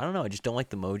one. But I don't know. I just don't like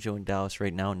the mojo in Dallas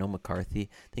right now. No McCarthy.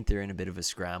 I think they're in a bit of a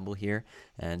scramble here.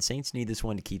 And Saints need this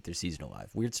one to keep their season alive.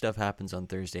 Weird stuff happens on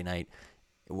Thursday night.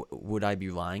 Would I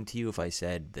be lying to you if I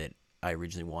said that I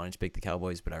originally wanted to pick the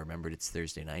Cowboys, but I remembered it's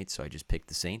Thursday night, so I just picked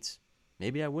the Saints?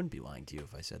 Maybe I wouldn't be lying to you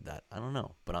if I said that. I don't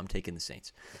know. But I'm taking the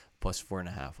Saints. Plus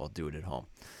 4.5. I'll do it at home.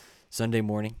 Sunday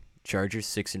morning, Chargers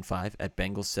 6-5 at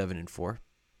Bengals 7-4.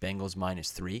 Bengals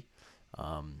 -3.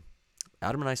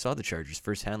 Adam and I saw the Chargers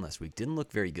firsthand last week. Didn't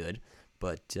look very good,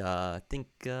 but I think,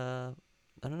 I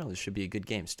don't know, this should be a good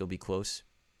game. Still be close.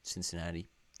 Cincinnati,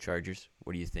 Chargers.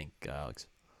 What do you think, Alex?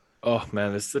 Oh,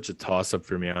 man, this is such a toss-up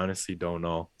for me. I honestly don't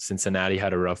know. Cincinnati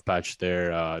had a rough patch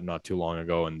there not too long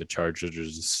ago, and the Chargers are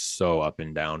just so up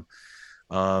and down.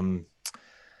 I'll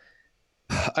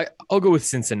go with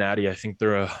Cincinnati. I think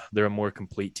they're a more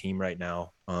complete team right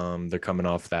now. They're coming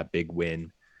off that big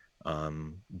win.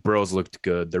 Burrow's looked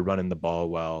good. They're running the ball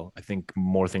well. I think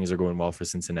more things are going well for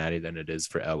Cincinnati than it is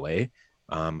for LA.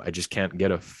 I just can't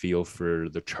get a feel for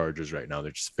the Chargers right now.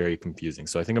 They're just very confusing.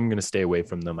 So I think I'm going to stay away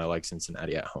from them. I like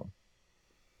Cincinnati at home.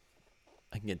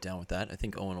 I can get down with that. I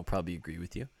think Owen will probably agree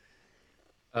with you.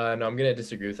 No, I'm going to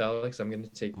disagree with Alex. I'm going to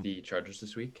take the Chargers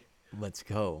this week. Let's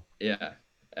go. Yeah.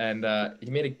 And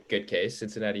he made a good case.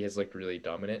 Cincinnati has looked really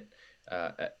dominant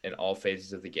in all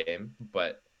phases of the game.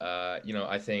 But,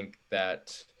 I think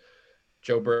that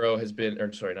Joe Burrow has been,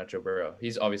 or sorry, not Joe Burrow.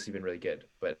 He's obviously been really good.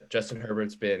 But Justin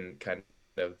Herbert's been kind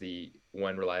of the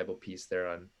one reliable piece there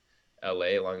on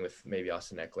LA, along with maybe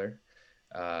Austin Eckler.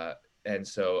 And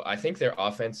so I think their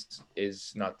offense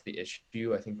is not the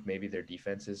issue. I think maybe their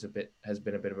defense has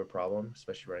been a bit of a problem,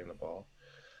 especially running the ball.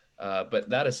 But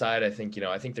that aside, I think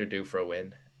they're due for a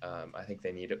win. I think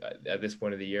they need, at this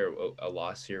point of the year, a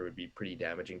loss here would be pretty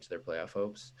damaging to their playoff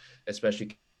hopes,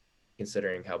 especially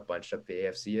considering how bunched up the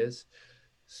AFC is.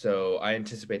 So I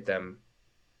anticipate them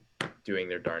doing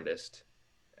their darndest,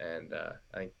 and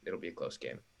I think it'll be a close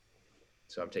game.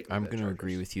 So I'm going to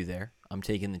agree with you there. I'm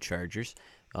taking the Chargers.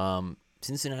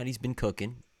 Cincinnati's been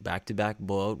cooking back-to-back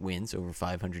blowout wins over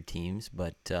 500 teams,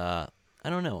 but I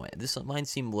don't know. This line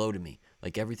seemed low to me.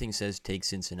 Like everything says take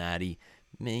Cincinnati.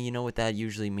 Man, you know what that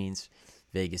usually means?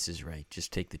 Vegas is right.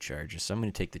 Just take the Chargers. So I'm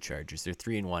going to take the Chargers. They're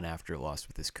 3-1 after a loss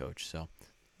with this coach, so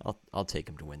I'll take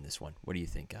them to win this one. What do you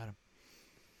think, Adam?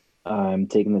 I'm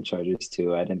taking the Chargers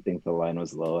too. I didn't think the line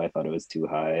was low. I thought it was too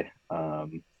high.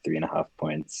 3.5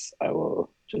 points. I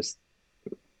will just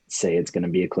say it's going to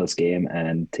be a close game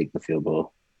and take the field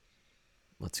goal.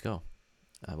 Let's go.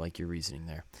 I like your reasoning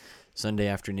there. Sunday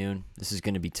afternoon. This is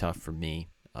going to be tough for me.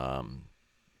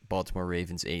 Baltimore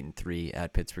Ravens 8-3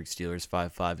 at Pittsburgh Steelers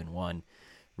 5-1.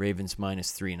 Ravens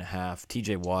 -3.5.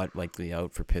 TJ Watt likely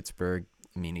out for Pittsburgh.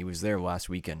 I mean, he was there last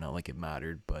weekend, not like it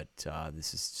mattered, but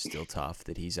this is still tough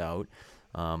that he's out.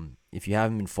 If you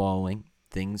haven't been following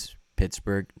things,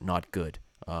 Pittsburgh, not good.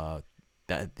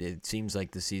 That it seems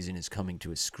like the season is coming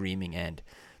to a screaming end,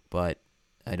 but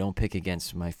I don't pick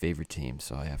against my favorite team,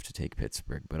 so I have to take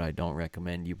Pittsburgh, but I don't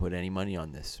recommend you put any money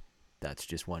on this. That's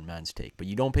just one man's take. But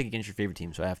you don't pick against your favorite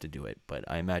team, so I have to do it. But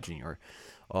I imagine you're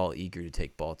all eager to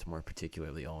take Baltimore,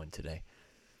 particularly Owen, today.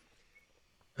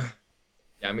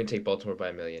 Yeah, I'm going to take Baltimore by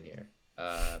 1 million here.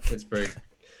 Pittsburgh,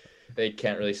 they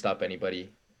can't really stop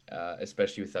anybody,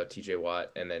 especially without TJ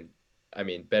Watt. And then, I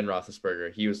mean, Ben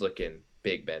Roethlisberger, he was looking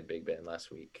Big Ben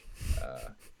last week.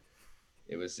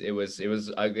 It was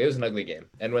an ugly game.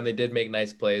 And when they did make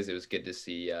nice plays, it was good to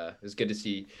see. It was good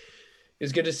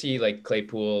to see like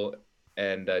Claypool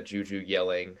and Juju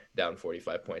yelling down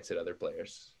 45 points at other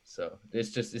players. So it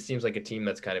seems like a team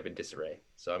that's kind of in disarray.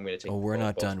 So I'm going to take. Oh, we're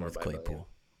not done with Claypool.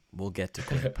 We'll get to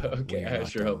Claypool. Okay, I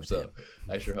sure hope so.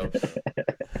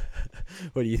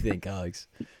 What do you think, Alex?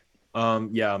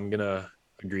 Yeah, I'm gonna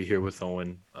agree here with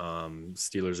Owen.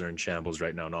 Steelers are in shambles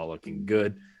right now, not looking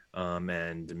good.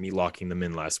 And me locking them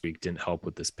in last week didn't help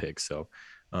with this pick. So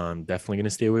definitely gonna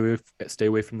stay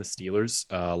away from the Steelers.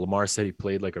 Lamar said he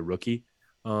played like a rookie.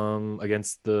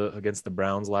 against the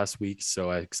Browns last week, so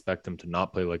I expect him to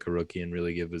not play like a rookie and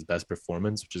really give his best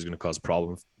performance, which is going to cause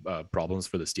problems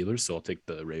for the Steelers. So I'll take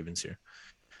the Ravens here.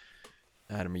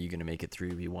 Adam, are you going to make it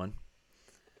 3v1?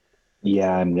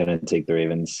 Yeah, I'm gonna take the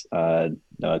Ravens. No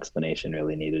explanation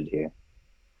really needed here.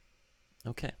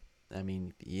 Okay. I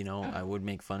mean, I would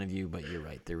make fun of you, but you're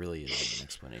right. There really isn't an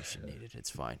explanation needed. It's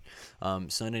fine.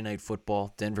 Sunday Night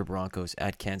Football, Denver Broncos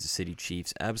at Kansas City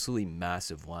Chiefs. Absolutely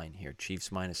massive line here. Chiefs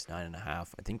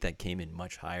 -9.5. I think that came in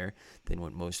much higher than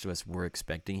what most of us were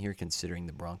expecting here, considering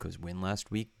the Broncos win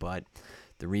last week. But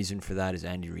the reason for that is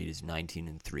Andy Reid is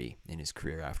 19-3 in his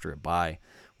career after a bye.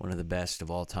 One of the best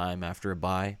of all time after a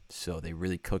bye. So they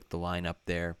really cooked the line up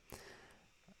there.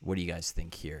 What do you guys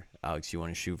think here? Alex, you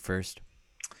want to shoot first?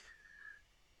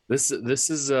 This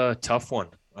is a tough one.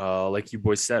 Like you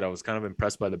boys said, I was kind of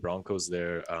impressed by the Broncos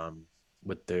there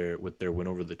with their win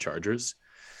over the Chargers.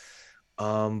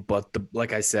 But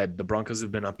like I said, the Broncos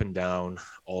have been up and down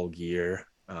all year.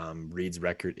 Reed's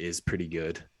record is pretty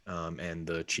good, and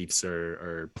the Chiefs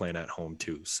are playing at home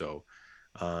too. So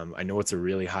I know it's a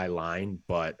really high line,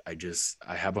 but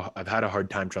I've had a hard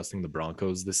time trusting the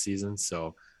Broncos this season.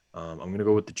 So I'm gonna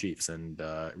go with the Chiefs, and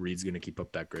Reed's gonna keep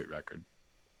up that great record.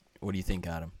 What do you think,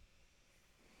 Adam?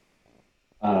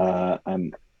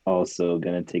 I'm also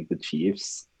gonna take the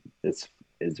Chiefs. This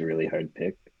is a really hard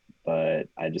pick, but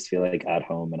I just feel like at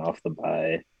home and off the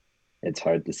bye, it's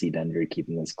hard to see Denver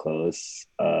keeping this close.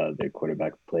 Their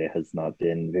quarterback play has not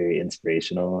been very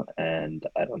inspirational, and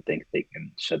I don't think they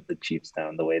can shut the Chiefs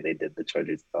down the way they did the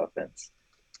Chargers offense.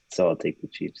 So I'll take the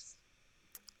Chiefs.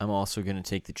 I'm also going to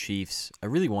take the Chiefs. I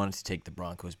really wanted to take the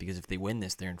Broncos because if they win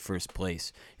this, they're in first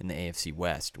place in the AFC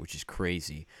West, which is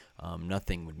crazy.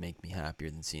 Nothing would make me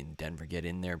happier than seeing Denver get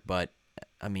in there. But,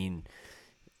 I mean,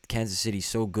 Kansas City's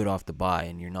so good off the bye,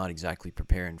 and you're not exactly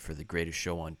preparing for the greatest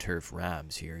show on turf,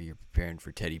 Rams here. You're preparing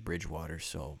for Teddy Bridgewater,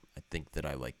 so I think that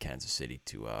I like Kansas City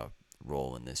to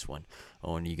roll in this one.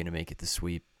 Owen, are you going to make it the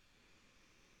sweep?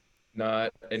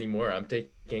 Not anymore. I'm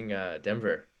taking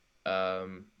Denver.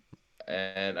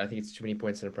 And I think it's too many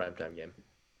points in a primetime game.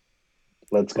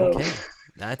 Let's go. Okay,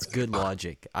 that's good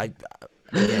logic. I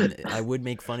would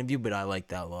make fun of you, but I like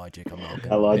that logic.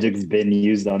 That logic's been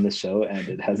used on the show, and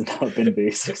it has not been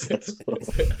very successful.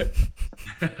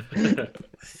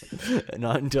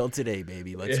 Not until today,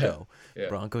 baby. Let's go. Yeah.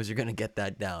 Broncos are going to get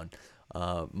that down.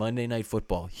 Monday Night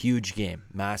Football, huge game,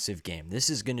 massive game. This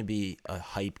is going to be a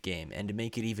hype game. And to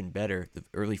make it even better, the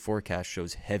early forecast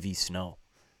shows heavy snow.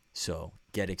 So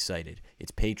get excited.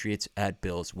 It's Patriots at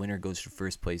Bills. Winner goes to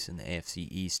first place in the AFC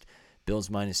East. Bills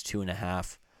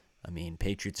 -2.5. I mean,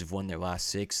 Patriots have won their last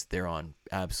 6. They're on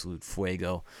absolute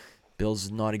fuego. Bills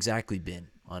have not exactly been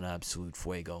on absolute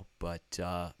fuego. But,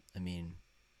 I mean,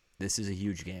 this is a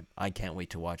huge game. I can't wait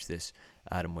to watch this.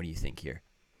 Adam, what do you think here?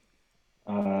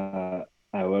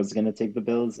 I was going to take the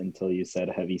Bills until you said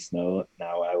heavy snow.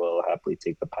 Now I will happily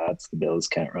take the Pats. The Bills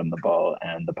can't run the ball,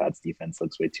 and the Pats defense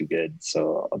looks way too good,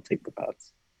 so I'll take the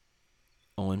Pats.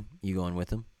 Owen, you going with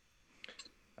them?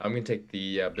 I'm going to take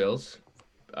the Bills.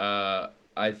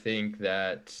 I think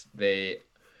that they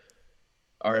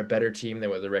are a better team than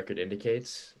what the record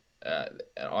indicates.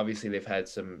 Obviously, they've had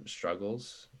some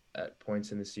struggles at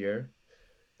points in this year,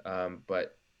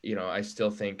 but I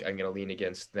still think I'm going to lean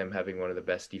against them having one of the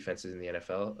best defenses in the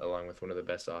NFL, along with one of the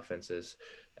best offenses.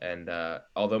 And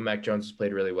although Mac Jones has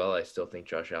played really well, I still think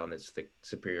Josh Allen is the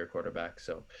superior quarterback.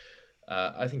 So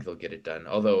I think they'll get it done.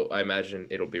 Although I imagine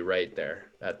it'll be right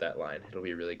there at that line. It'll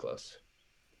be really close.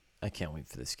 I can't wait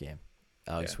for this game.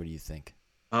 Alex, What do you think?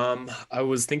 I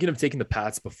was thinking of taking the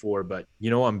Pats before, but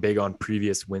I'm big on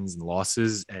previous wins and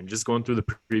losses, and just going through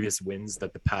the previous wins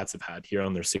that the Pats have had here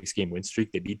on their 6-game win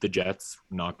streak. They beat the Jets,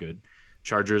 not good.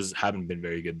 Chargers haven't been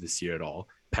very good this year at all.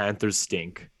 Panthers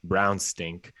stink. Browns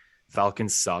stink.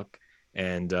 Falcons suck.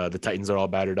 And the Titans are all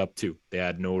battered up too. They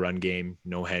had no run game,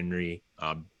 no Henry.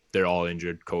 They're all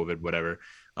injured, COVID, whatever.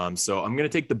 So I'm going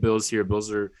to take the Bills here.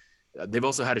 They've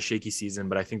also had a shaky season,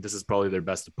 but I think this is probably their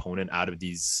best opponent out of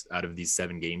these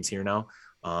 7 games here now.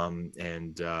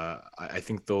 I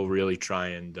think they'll really try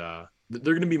and they're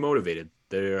going to be motivated.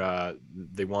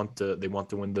 They want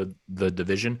to win the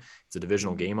division. It's a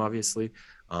divisional game, obviously.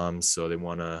 So they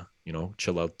want to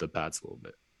chill out the Pats a little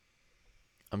bit.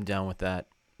 I'm down with that.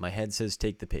 My head says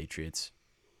take the Patriots,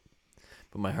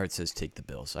 but my heart says take the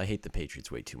Bills. I hate the Patriots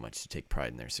way too much to take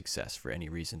pride in their success for any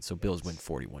reason. So Bills win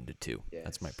 41-2. Yes.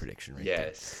 That's my prediction right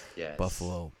there. Yes.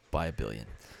 Buffalo by 1 billion.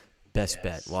 Best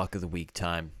bet, lock of the week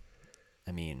time.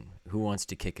 I mean, who wants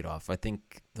to kick it off? I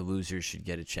think the losers should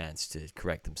get a chance to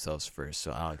correct themselves first.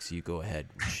 So Alex, you go ahead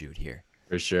and shoot here.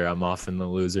 For sure, I'm off in the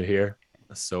loser here.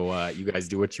 So you guys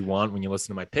do what you want when you listen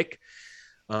to my pick.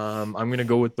 I'm going to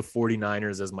go with the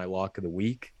 49ers as my lock of the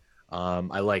week.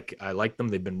 I like them.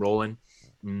 They've been rolling.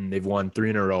 They've won 3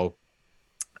 in a row.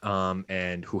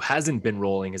 And who hasn't been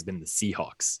rolling has been the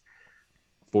Seahawks.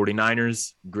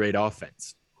 49ers, great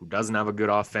offense. Who doesn't have a good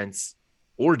offense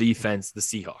or defense? The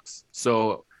Seahawks.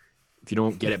 So if you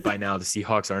don't get it by now, the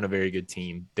Seahawks aren't a very good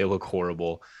team. They look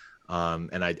horrible.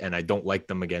 And I don't like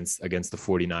them against the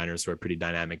 49ers, who are a pretty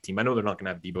dynamic team. I know they're not going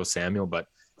to have Deebo Samuel, but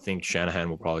I think Shanahan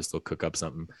will probably still cook up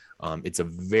something. It's a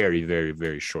very, very,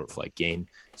 very short flight game,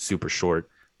 super short.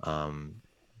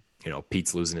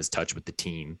 Pete's losing his touch with the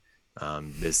team.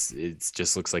 It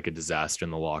just looks like a disaster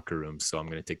in the locker room. So I'm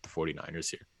going to take the 49ers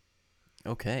here.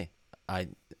 Okay.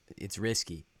 It's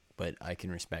risky, but I can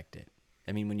respect it.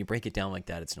 I mean, when you break it down like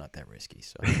that, it's not that risky.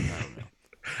 So I don't know.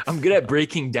 I'm good at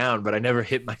breaking down, but I never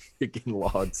hit my freaking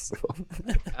logs. So.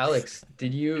 Alex,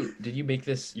 did you make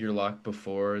this your lock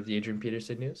before the Adrian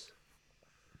Peterson news?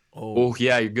 Oh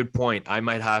yeah, good point. I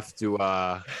might have to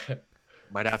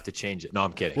change it. No,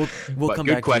 I'm kidding. We'll come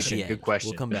back question. To it at the end. Good question.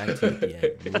 We'll come back to it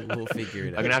at the end. We'll figure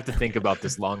it out. I'm gonna have to think about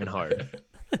this long and hard.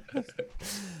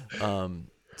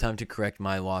 Time to correct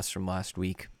my loss from last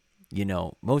week.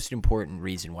 Most important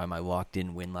reason why my lock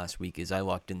didn't win last week is I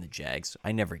locked in the Jags.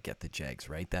 I never get the Jags,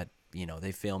 right?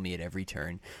 They fail me at every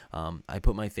turn. I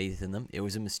put my faith in them. It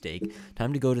was a mistake.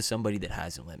 Time to go to somebody that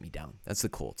hasn't let me down. That's the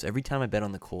Colts. Every time I bet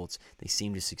on the Colts, they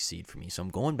seem to succeed for me. So I'm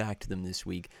going back to them this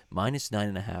week,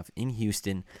 -9.5 in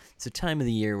Houston. It's a time of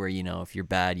the year where, if you're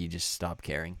bad, you just stop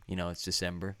caring. It's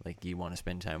December. Like, you want to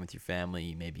spend time with your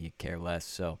family. Maybe you care less.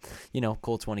 So,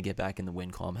 Colts want to get back in the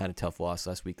win column. Had a tough loss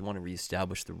last week. They want to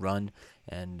reestablish the run.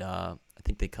 And I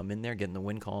think they come in there, get in the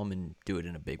win column, and do it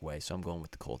in a big way. So I'm going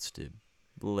with the Colts to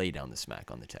lay down the smack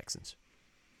on the Texans.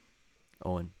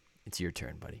 Owen, it's your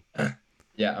turn, buddy.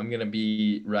 Yeah, I'm going to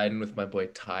be riding with my boy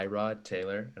Tyrod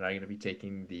Taylor, and I'm going to be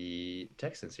taking the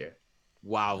Texans here.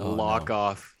 Wow, lock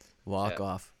off. Lock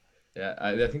off. Yeah,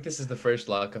 I think this is the first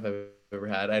lock off I've ever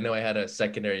had. I know I had a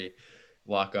secondary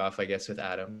lock off, I guess, with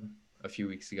Adam a few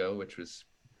weeks ago, which was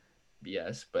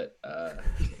BS, but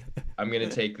I'm going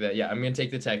to take I'm going to take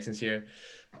the Texans here.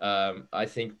 I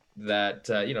think that,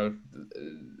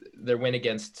 their win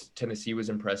against Tennessee was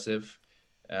impressive.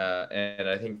 And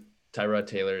I think Tyrod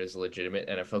Taylor is a legitimate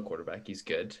NFL quarterback. He's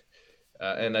good.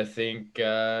 And I think,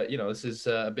 this is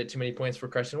a bit too many points for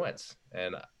Carson Wentz.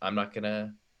 And I'm not going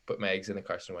to put my eggs in the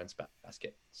Carson Wentz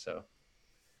basket. So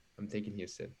I'm taking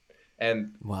Houston.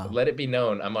 And let it be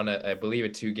known, I'm on I believe, a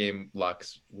 2-game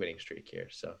locks winning streak here.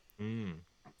 So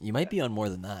you might be on more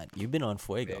than that. You've been on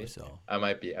Fuego, maybe. So I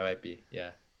might be. Yeah.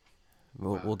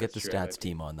 We'll get the stats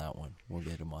team on that one. We'll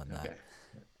get them on that.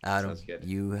 Adam,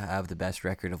 you have the best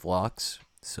record of locks,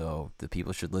 so the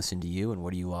people should listen to you. And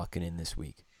what are you locking in this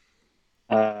week?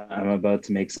 I'm about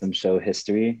to make some show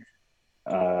history.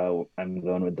 I'm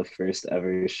going with the first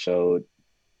ever show,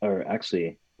 or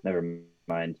actually, never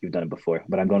mind. You've done it before,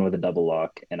 but I'm going with a double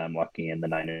lock, and I'm locking in the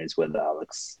Niners with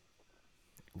Alex.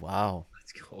 Wow.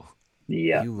 Let's go.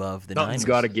 Yeah. You love the Something's Niners.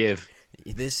 got to give.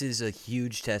 This is a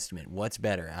huge testament. What's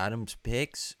better, Adam's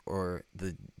picks or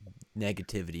the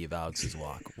negativity of Alex's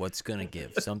lock? What's going to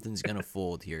give? Something's going to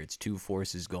fold here. It's two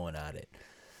forces going at it.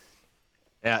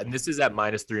 Yeah, and this is at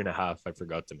 -3.5. I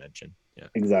forgot to mention. Yeah,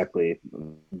 exactly.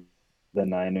 The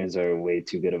Niners are way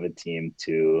too good of a team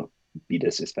to be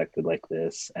disrespected like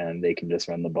this, and they can just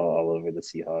run the ball all over the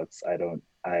Seahawks. I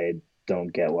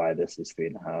don't get why this is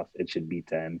 3.5. It should be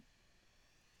 10.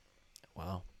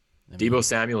 Wow. Deebo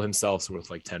Samuel himself's worth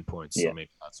like 10 points, so maybe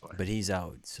that's why. But he's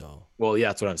out, so. Well, yeah,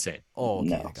 that's what I'm saying. Oh,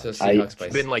 okay. No. So Seahawks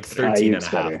It's been like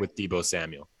 13.5 with Deebo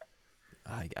Samuel.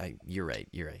 You're right.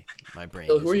 My brain.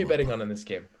 So who are you betting on in this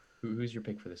game? Who's your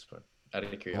pick for this one? Out of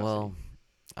curiosity. Well,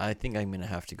 I think I'm gonna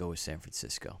have to go with San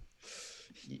Francisco.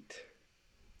 Heat.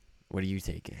 What are you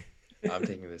taking? I'm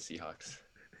taking the Seahawks.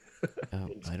 Oh,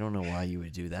 I don't know why you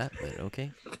would do that, but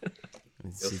okay.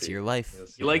 It's your life.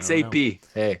 He likes AP.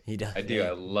 Hey, he does. I do.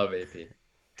 I love AP.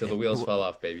 Till the wheels fall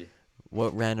off, baby.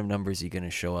 What random numbers are you going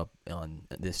to show up on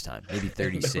this time? Maybe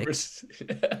 36?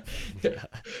 Yeah.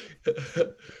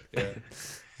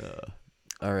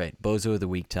 All right, Bozo of the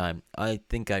Week time. I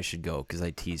think I should go because I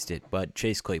teased it, but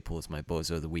Chase Claypool is my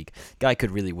Bozo of the Week. Guy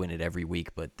could really win it every week,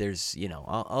 but there's,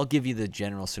 I'll give you the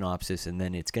general synopsis, and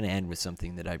then it's going to end with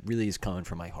something that really is coming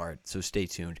from my heart, so stay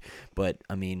tuned. But,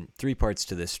 3 parts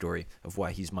to this story of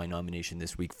why he's my nomination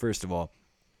this week. First of all,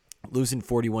 Losing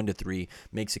 41-3,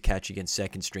 makes a catch against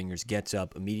second stringers, gets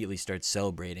up, immediately starts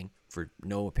celebrating for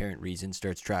no apparent reason,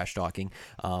 starts trash talking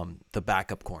the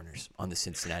backup corners on the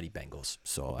Cincinnati Bengals.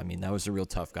 So, I mean, that was a real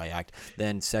tough guy act.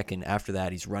 Then second, after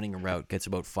that, he's running a route, gets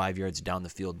about 5 yards down the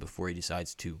field before he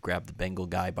decides to grab the Bengal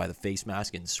guy by the face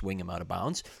mask and swing him out of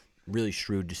bounds. Really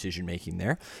shrewd decision making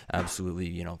there.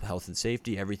 Absolutely, health and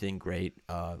safety, everything great.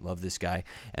 Love this guy.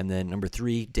 And then number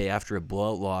 3, day after a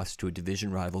blowout loss to a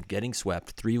division rival, getting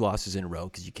swept, 3 losses in a row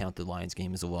because you count the Lions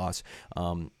game as a loss.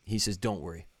 He says, "Don't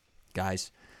worry,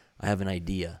 guys. I have an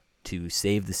idea to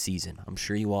save the season. I'm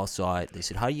sure you all saw it." They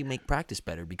said, "How do you make practice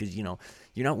better? Because, you're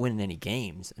not winning any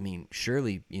games. I mean,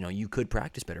 surely, you could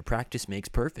practice better. Practice makes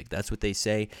perfect." That's what they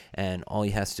say. And all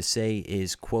he has to say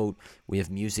is, quote, "We have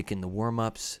music in the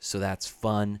warm-ups, so that's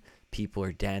fun. People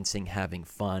are dancing, having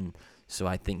fun. So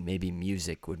I think maybe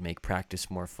music would make practice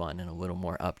more fun and a little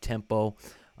more up-tempo."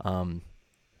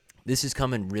 This is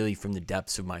coming really from the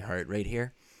depths of my heart right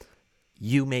here.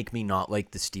 You make me not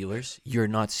like the Steelers. You're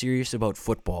not serious about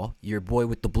football. Your boy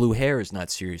with the blue hair is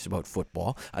not serious about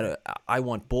football. I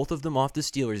want both of them off the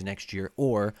Steelers next year,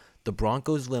 or the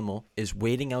Broncos limo is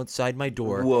waiting outside my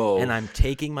door, and I'm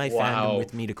taking my fandom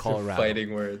with me to Colorado.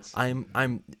 Fighting words.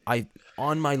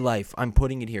 On my life, I'm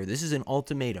putting it here. This is an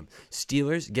ultimatum.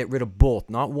 Steelers, get rid of both.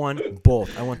 Not one,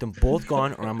 both. I want them both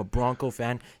gone, or I'm a Bronco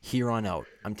fan here on out.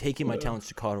 I'm taking my talents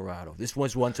to Colorado. This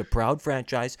was once a proud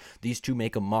franchise. These two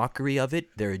make a mockery of it.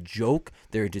 They're a joke.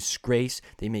 They're a disgrace.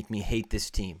 They make me hate this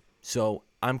team. So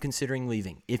I'm considering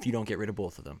leaving if you don't get rid of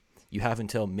both of them. You have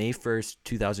until May 1st,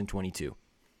 2022.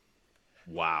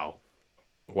 Wow.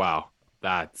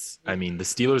 The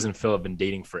Steelers and Phil have been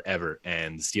dating forever,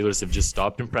 and the Steelers have just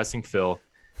stopped impressing Phil.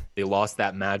 They lost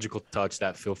that magical touch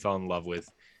that Phil fell in love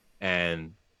with,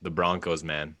 and the Broncos,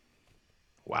 man.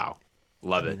 Wow.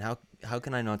 Love it. How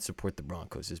can I not support the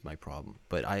Broncos is my problem.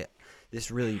 But this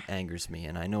really angers me,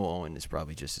 and I know Owen is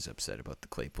probably just as upset about the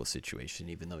Claypool situation,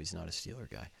 even though he's not a Steeler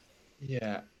guy.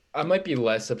 Yeah. I might be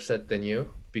less upset than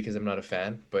you because I'm not a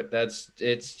fan, but it's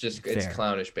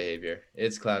clownish behavior.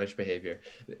 It's clownish behavior.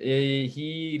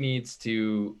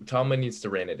 Tomlin needs to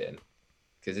rein it in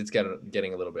because it's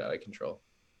getting a little bit out of control.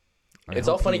 It's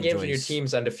all funny games when your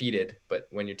team's undefeated, but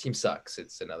when your team sucks,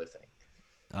 it's another thing.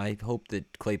 I hope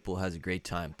that Claypool has a great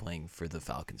time playing for the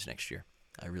Falcons next year.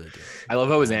 I really do. I love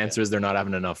how his answer is they're not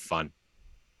having enough fun.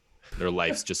 Their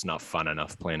life's just not fun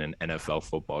enough playing in NFL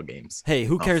football games. Hey,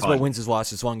 who cares about wins and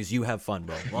losses as long as you have fun,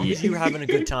 bro? As long as you're having a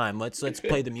good time, let's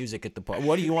play the music at the park.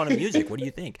 What do you want in music? What do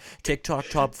you think? TikTok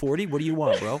top 40? What do you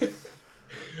want, bro?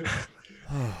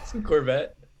 Some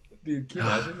Corvette. Dude, can you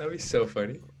imagine? That'd be so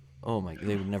funny. Oh my,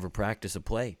 they would never practice a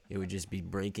play. It would just be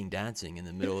breaking dancing in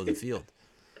the middle of the field.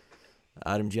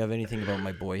 Adam, do you have anything about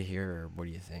my boy here, or what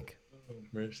do you think? Oh,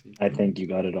 mercy. I think you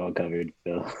got it all covered,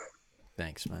 Phil.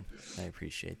 Thanks, man. I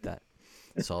appreciate that.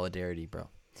 Solidarity, bro.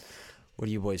 What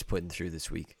are you boys putting through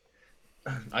this week?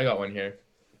 I got one here.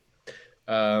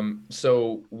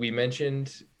 So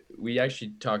we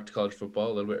actually talked college football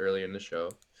a little bit earlier in the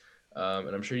show.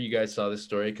 And I'm sure you guys saw this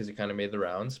story because it kind of made the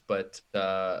rounds. But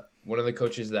one of the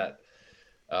coaches that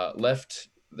left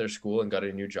their school and got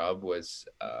a new job was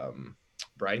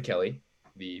Brian Kelly,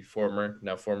 the former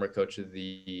coach of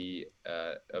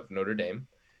of Notre Dame,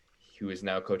 who is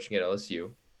now coaching at LSU.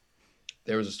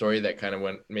 There was a story that kind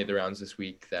of made the rounds this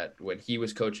week that when he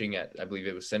was coaching at, I believe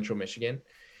it was Central Michigan,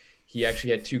 he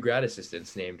actually had 2 grad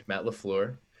assistants named Matt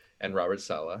LaFleur and Robert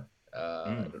Saleh.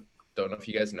 Don't know if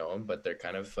you guys know them, but they're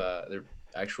kind of they're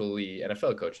actually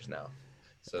NFL coaches now.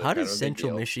 So how does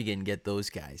Central Michigan get those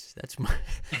guys?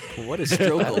 What a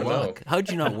stroke of luck. How'd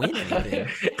you not win anything?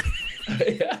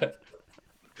 Yeah,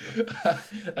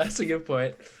 that's a good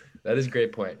point. That is a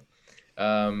great point.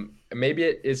 Maybe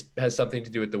it has something to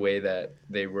do with the way that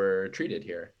they were treated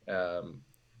here,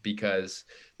 because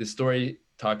the story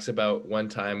talks about one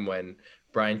time when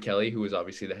Brian Kelly, who was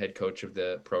obviously the head coach of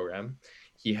the program,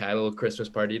 he had a little Christmas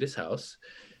party at his house,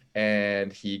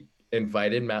 and he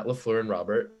invited Matt LaFleur and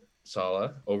Robert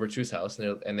Saleh over to his house,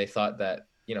 and they thought that,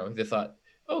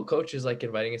 oh, coach is like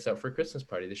inviting us out for a Christmas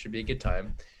party. This should be a good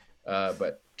time.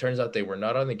 But turns out they were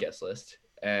not on the guest list,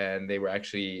 and they were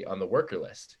actually on the worker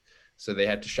list. So they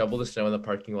had to shovel the snow in the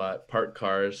parking lot, park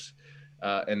cars,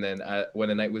 and then when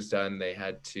the night was done, they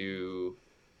had to,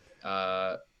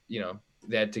 they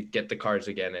had to get the cars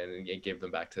again and give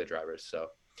them back to the drivers. So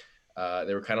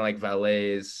they were kind of like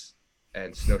valets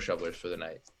and snow shovelers for the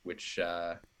night, which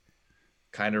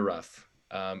kind of rough.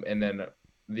 And then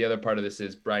the other part of this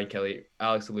is Brian Kelly,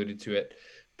 Alex alluded to it,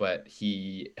 but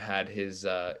he had his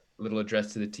little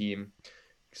address to the team.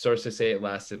 Sources say it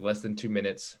lasted less than 2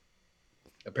 minutes.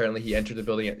 Apparently he entered the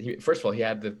building. First of all, he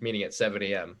had the meeting at 7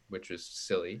 a.m., which was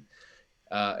silly.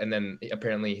 And then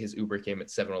apparently his Uber came at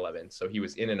 7-Eleven. So he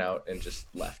was in and out and just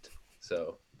left.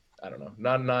 So I don't know.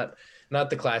 Not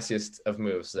the classiest of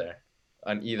moves there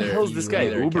on either. What the hell's this guy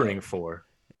Ubering account. for?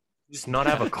 Just not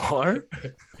have a car?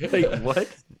 Like, what?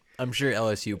 I'm sure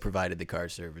LSU provided the car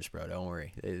service, bro. Don't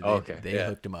worry. They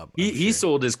hooked him up. He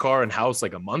sold his car and house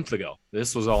like a month ago.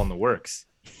 This was all in the works.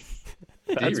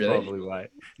 That's really? Probably why.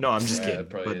 No, I'm just kidding.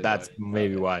 But that's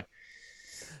maybe why.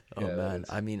 Oh man,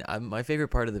 I mean, my favorite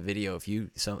part of the video,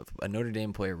 a Notre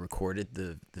Dame player recorded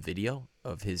the video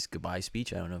of his goodbye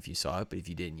speech. I don't know if you saw it, but if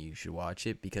you didn't, you should watch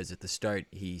it, because at the start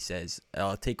he says,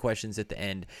 "I'll take questions at the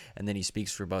end," and then he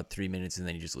speaks for about 3 minutes and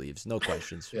then he just leaves. No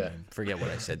questions. Yeah. Man. Forget what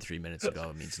I said 3 minutes ago.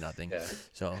 It means nothing. Yeah.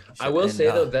 So I will say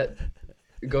though that.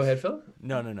 Go ahead, Phil.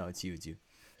 No, it's you.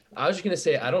 I was just gonna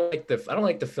say I don't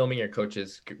like the filming your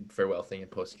coach's farewell thing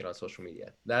and posting it on social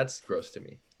media. That's gross to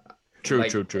me. True.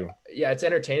 Yeah, it's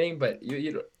entertaining, but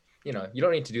you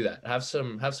don't need to do that. Have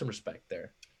some respect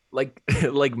there. Like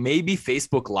maybe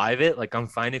Facebook Live it. Like, I'm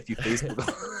fine if you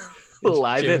Facebook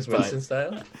Live James it, Winston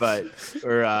style.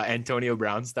 or Antonio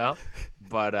Brown style,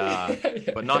 but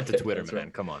not to Twitter, man.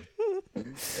 Right. Come on.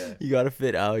 Yeah. You gotta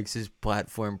fit Alex's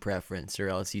platform preference, or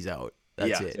else he's out.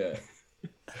 That's it.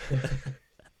 Yeah.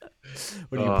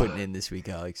 What are you putting in this week,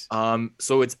 Alex?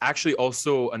 So it's actually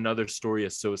also another story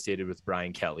associated with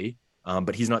Brian Kelly,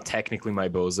 but he's not technically my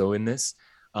bozo in this.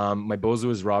 My bozo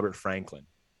is Robert Franklin.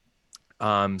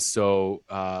 So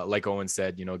like Owen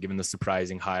said, given the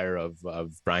surprising hire of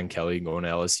Brian Kelly going to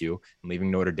LSU and leaving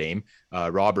Notre Dame,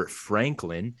 Robert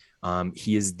Franklin,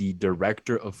 he is the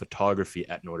director of photography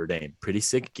at Notre Dame. Pretty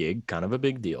sick gig, kind of a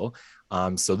big deal.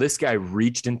 So this guy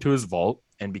reached into his vault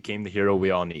and became the hero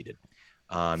we all needed.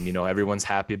 Everyone's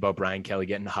happy about Brian Kelly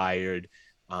getting hired.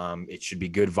 It should be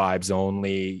good vibes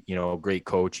only, great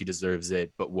coach. He deserves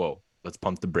it. But whoa, let's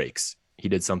pump the brakes. He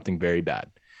did something very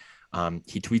bad.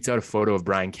 He tweets out a photo of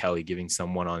Brian Kelly giving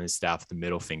someone on his staff the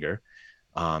middle finger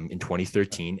in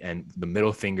 2013. And the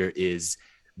middle finger is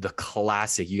the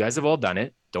classic. You guys have all done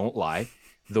it. Don't lie.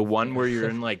 The one where you're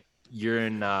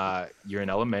in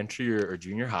elementary or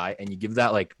junior high, and you give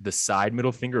that like the side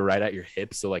middle finger right at your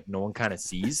hip. So like no one kind of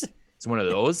sees. It's one of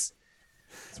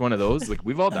those. Like,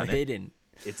 we've all done it. Hidden.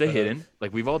 It's a hidden.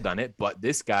 Like, we've all done it. But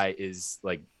this guy is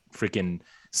like freaking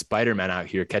Spider-Man out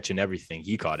here catching everything.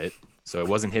 He caught it, so it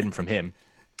wasn't hidden from him.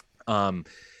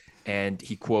 And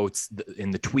he quotes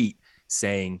in the tweet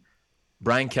saying,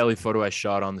 "Brian Kelly photo I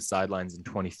shot on the sidelines in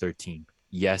 2013.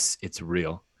 Yes, it's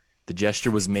real. The gesture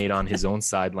was made on his own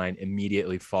sideline,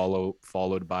 immediately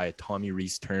followed by a Tommy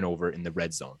Rees turnover in the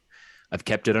red zone. I've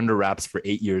kept it under wraps for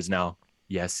 8 years now.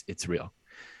 Yes, it's real."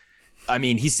 I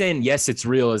mean, he's saying yes, it's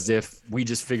real, as if we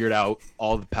just figured out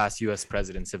all the past U.S.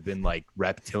 presidents have been like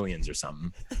reptilians or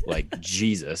something. Like,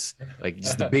 Jesus, like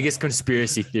just the biggest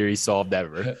conspiracy theory solved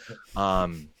ever.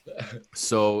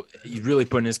 So he's really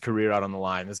putting his career out on the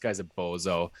line. This guy's a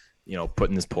bozo,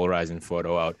 putting this polarizing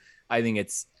photo out. I think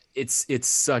it's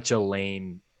such a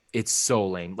lame. It's so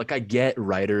lame. Like, I get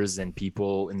writers and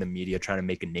people in the media trying to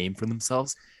make a name for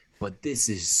themselves, but this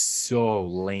is so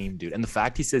lame, dude. And the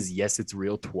fact he says, yes, it's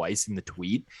real twice in the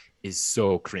tweet is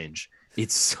so cringe.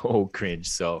 It's so cringe.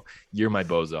 So you're my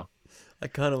bozo. I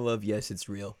kind of love yes, it's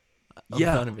real. I'm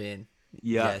kind of in.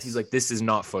 Yeah. Yes, He's like, this is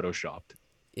not photoshopped.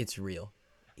 it's real.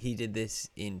 He did this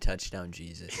in Touchdown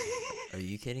Jesus. Are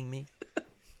you kidding me?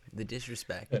 The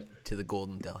disrespect to the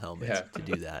Golden Dell helmets to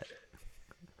do that.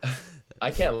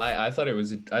 I can't lie. I thought he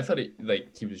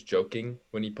was joking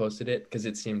when he posted it, because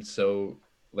it seemed so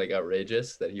like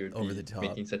outrageous that he would Over be the top.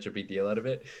 making such a big deal out of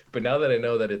it. But now that I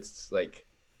know that it's like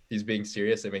he's being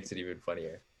serious, it makes it even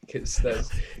funnier. Because that's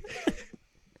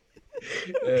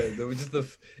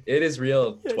it is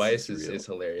real twice is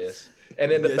hilarious.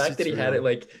 And then the fact that he had it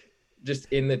like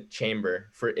just in the chamber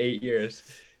for 8 years,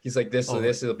 he's like, this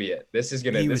will be it. This is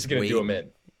gonna do him in.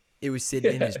 It was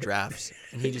sitting in his drafts,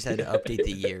 and he just had to update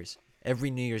the years.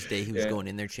 Every New Year's Day, he was going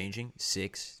in there changing.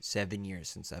 6, 7 years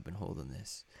since I've been holding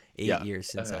this. 8 years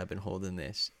since I've been holding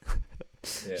this.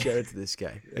 Shout out to this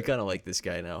guy. I kind of like this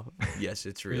guy now. Yes,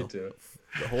 it's real. Me too.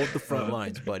 Hold the front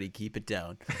lines, buddy. Keep it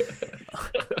down.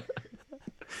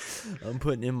 I'm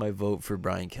putting in my vote for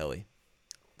Brian Kelly,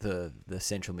 the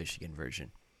Central Michigan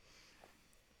version.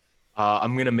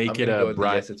 I'm gonna make it a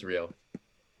Brian. Yes, it's real.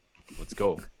 Let's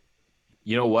go.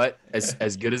 You know what?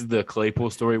 As good as the Claypool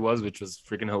story was, which was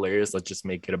freaking hilarious, let's just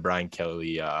make it a Brian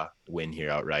Kelly win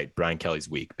here outright. Brian Kelly's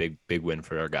week. Big win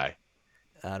for our guy.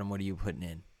 Adam, what are you putting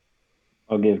in?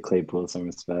 I'll give Claypool some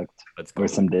respect. Let's go. Or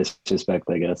some disrespect,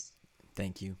 I guess.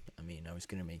 Thank you. I mean, I was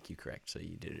going to make you correct, so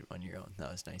you did it on your own.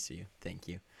 That was nice of you. Thank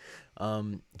you.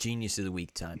 Genius of the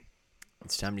week time.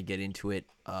 It's time to get into it.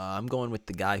 I'm going with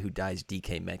the guy who dyes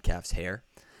DK Metcalf's hair.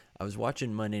 I was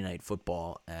watching Monday Night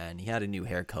Football, and he had a new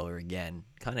hair color again.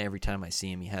 Kind of every time I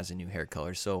see him, he has a new hair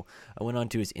color. So I went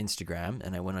onto his Instagram,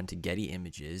 and I went onto Getty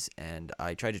Images, and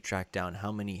I tried to track down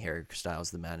how many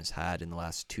hairstyles the man has had in the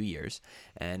last 2 years.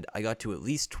 And I got to at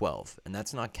least 12, and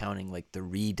that's not counting like the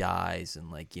re-dyes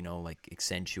and like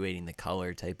accentuating the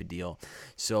color type of deal.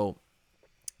 So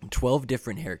 12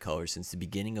 different hair colors since the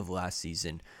beginning of last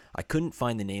season. I couldn't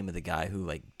find the name of the guy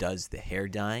who does the hair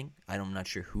dyeing. I'm not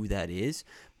sure who that is.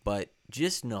 But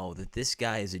just know that this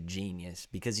guy is a genius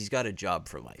because he's got a job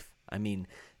for life. I mean,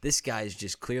 this guy is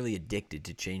just clearly addicted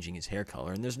to changing his hair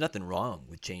color, and there's nothing wrong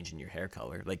with changing your hair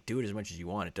color. Do it as much as you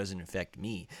want. It doesn't affect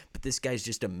me. But this guy's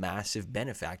just a massive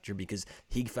benefactor because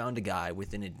he found a guy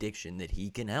with an addiction that he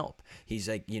can help. He's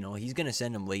he's going to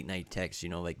send him late night texts,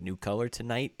 new color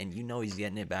tonight, and he's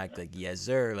getting it back yes,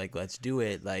 sir, let's do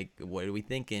it. What are we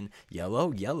thinking?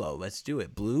 Yellow, yellow, let's do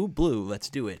it. Blue, blue,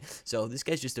 let's do it. So this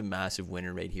guy's just a massive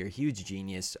winner right here. Huge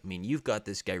genius. I mean, you've got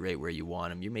this guy right where you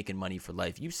want him. You're making money for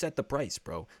life. You set the price,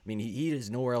 bro. I mean, he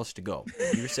has nowhere else to go.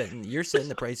 You're setting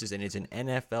the prices, and it's an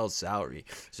NFL salary.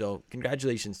 So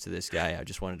congratulations to this guy. I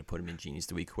just wanted to put him in Genius of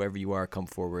the Week. Whoever you are, come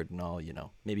forward, and I'll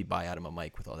maybe buy Adam a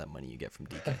mic with all that money you get from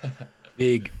DK.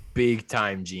 Big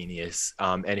time genius.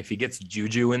 And if he gets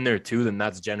Juju in there too, then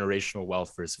that's generational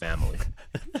wealth for his family.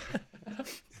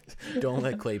 Don't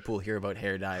let Claypool hear about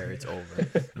hair dye or it's over.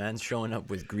 Man's showing up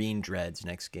with green dreads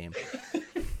next game.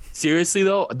 Seriously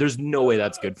though, there's no way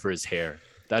that's good for his hair.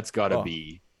 That's gotta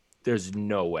be. There's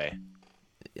no way.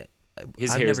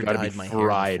 His hair's gotta be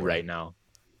fried right now.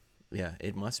 Yeah,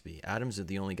 it must be. Adam's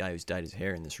the only guy who's dyed his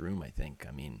hair in this room, I think.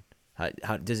 I mean,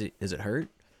 how does it hurt?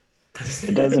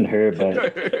 It doesn't hurt,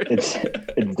 but it's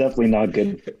definitely not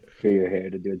good for your hair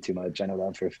to do it too much. I know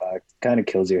that for a fact. Kind of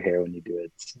kills your hair when you do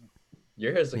it.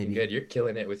 Your hair's looking good. You're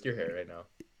killing it with your hair right now.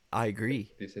 I agree.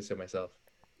 I do say so myself.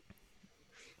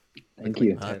 Thank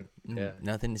you. Yeah.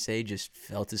 Nothing to say, just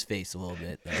felt his face a little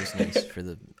bit. That was nice for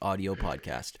the audio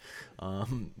podcast.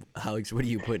 Alex, what are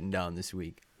you putting down this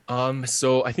week?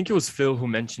 So I think it was Phil who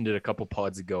mentioned it a couple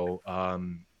pods ago.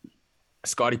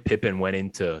 Scottie Pippen went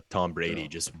into Tom Brady,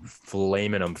 just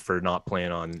flaming him for not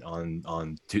playing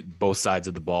on both sides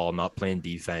of the ball, not playing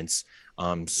defense.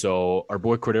 So our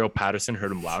boy Cordero Patterson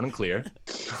heard him loud and clear.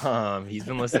 He's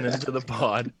been listening to the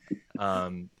pod.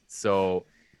 So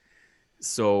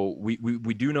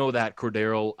we do know that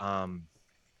Cordero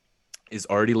is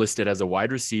already listed as a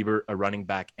wide receiver, a running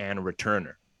back, and a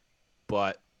returner.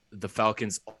 But the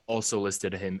Falcons also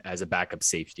listed him as a backup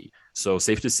safety. So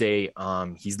safe to say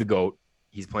he's the GOAT.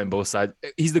 He's playing both sides.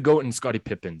 He's the GOAT in Scottie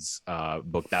Pippen's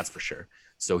book, that's for sure.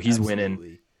 So he's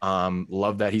winning.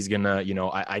 Love that he's going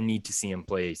to, I need to see him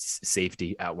play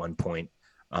safety at one point.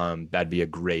 That'd be a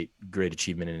great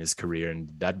achievement in his career, and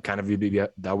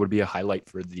that would be a highlight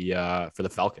for the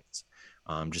Falcons.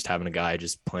 Just having a guy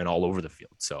just playing all over the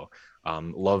field. So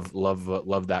love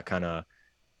that kind of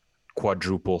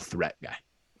quadruple threat guy.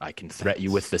 I can threat you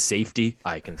with the safety.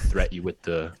 I can threat you with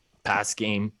the pass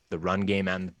game, the run game,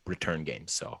 and the return game.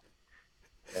 So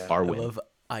our win.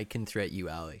 I can threat you,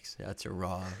 Alex. That's a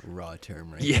raw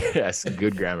term, right? Yes,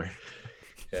 good grammar.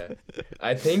 Yeah,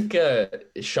 I think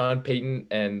Sean Payton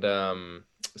and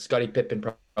Scottie Pippen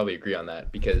probably agree on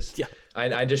that because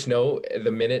I just know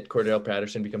the minute Cordell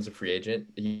Patterson becomes a free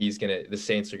agent, the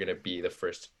Saints are gonna be the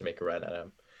first to make a run at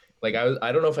him. I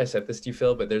don't know if I said this to you,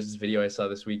 Phil, but there's this video I saw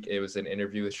this week. It was an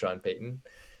interview with Sean Payton.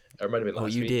 Or it might have been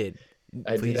last week. Oh, you did.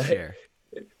 Please share.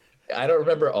 I don't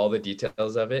remember all the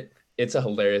details of it. It's a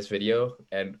hilarious video,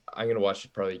 and I'm gonna watch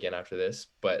it probably again after this.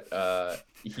 But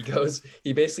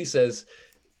he basically says,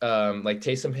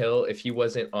 Taysom Hill, if he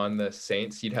wasn't on the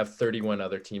Saints, you'd have 31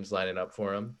 other teams lining up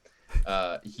for him.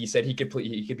 He said he could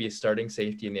be a starting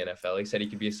safety in the NFL. He said he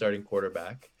could be a starting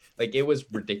quarterback. It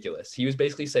was ridiculous. He was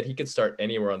basically said he could start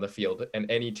anywhere on the field, and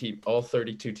any team, all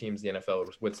 32 teams in the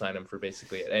NFL would sign him for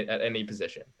basically at any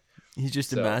position. He's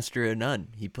just a master of none.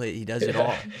 He does it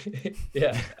all.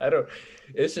 Yeah,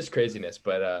 it's just craziness.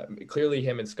 But clearly,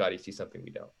 him and Scotty see something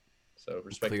we don't. So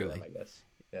respect to them, I guess.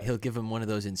 Yeah. He'll give him one of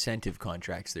those incentive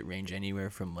contracts that range anywhere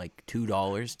from $2 to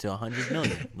 $100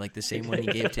 million, like the same one he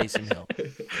gave Taysom Hill.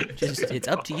 It's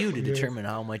up to you to determine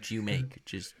how much you make.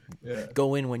 Just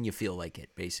go in when you feel like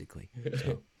it, basically.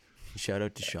 So, shout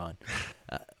out to Sean.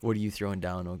 What are you throwing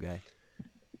down, old guy?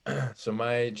 So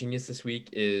my genius this week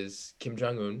is Kim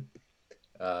Jong-un.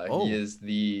 He is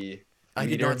the I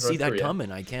did not see that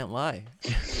coming. I can't lie.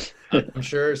 I'm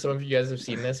sure some of you guys have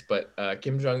seen this, but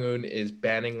Kim Jong-un is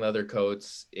banning leather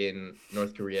coats in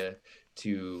North Korea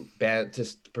to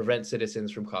prevent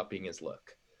citizens from copying his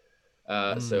look.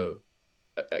 So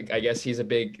I guess he's a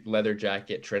big leather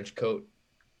jacket, trench coat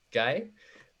guy.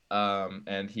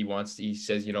 And he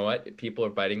says, you know what? People are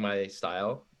biting my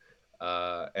style,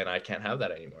 and I can't have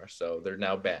that anymore. So they're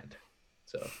now banned.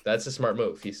 So that's a smart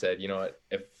move. He said, you know what?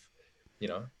 If,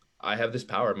 I have this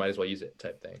power, might as well use it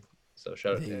type thing. So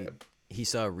shout out to him. He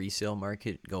saw a resale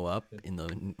market go up in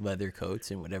the leather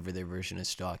coats and whatever their version of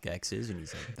StockX is, and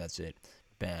he's like, "That's it,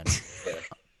 banned." Yeah.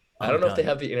 I don't know if they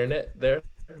have the internet there.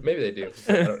 Maybe they do.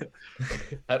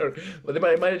 I don't. Well,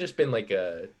 it might have just been like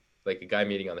a guy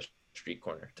meeting on the street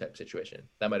corner type situation.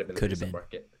 That might have been the resale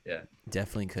market. Yeah,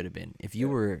 definitely could have been. If you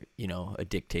were, a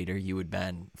dictator, you would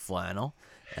ban flannel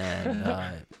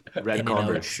and red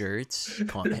Converse shirts,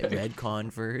 red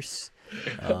Converse.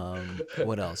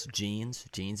 What else? Jeans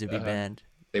would be banned.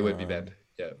 They would be banned.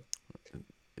 Yeah.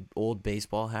 Old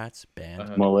baseball hats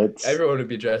banned. Mullets. Everyone would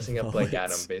be dressing up like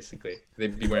Adam, basically.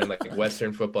 They'd be wearing like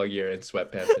Western football gear and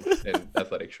sweatpants and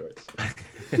athletic shorts.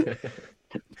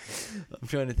 I'm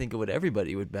trying to think of what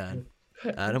everybody would ban.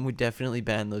 Adam would definitely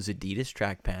ban those Adidas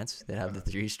track pants that have the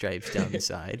 3 stripes down the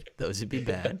side. Those would be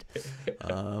banned.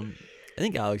 I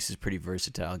think Alex is a pretty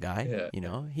versatile guy. Yeah.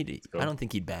 I don't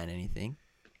think he'd ban anything.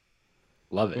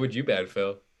 Love it. What would you ban,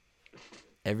 Phil?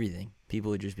 Everything.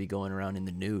 People would just be going around in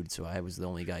the nude, so I was the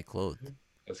only guy clothed.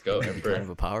 Let's go. It'd be kind of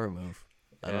a power move.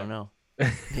 I don't know.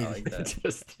 I like that.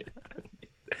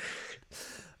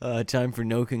 Time for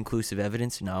no conclusive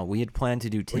evidence. No, we had planned to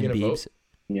do Tim Beebs.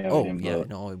 Yeah.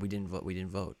 No, we didn't vote. We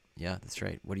didn't vote. Yeah, that's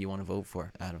right. What do you want to vote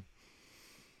for, Adam?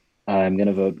 I'm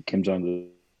gonna vote Kim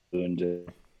Jong-un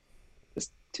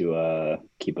just to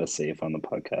keep us safe on the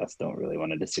podcast. Don't really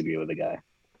want to disagree with the guy.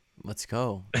 Let's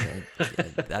go.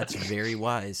 That's very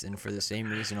wise, and for the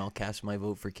same reason, I'll cast my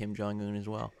vote for Kim Jong-un as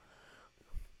well.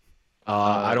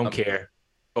 I don't care.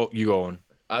 Oh, you go on.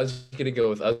 I was gonna go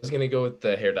with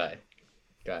the hair dye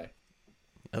guy.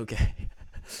 Okay.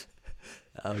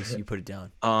 Alex, you put it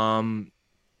down.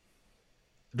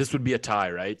 This would be a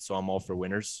tie, right? So I'm all for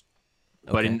winners.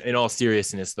 Okay. But in all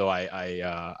seriousness, though,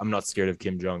 I'm not scared of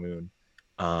Kim Jong-un.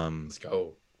 Let's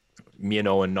go. Me and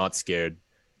Owen not scared.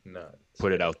 No.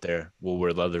 Put it out there. We'll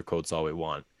wear leather coats all we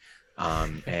want.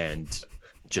 And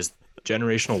just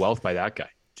generational wealth by that guy.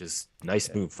 Just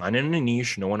nice move. Finding a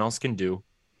niche no one else can do,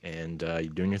 and you're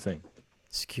doing your thing.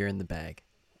 Secure in the bag.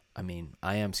 I mean,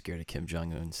 I am scared of Kim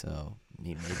Jong-un, so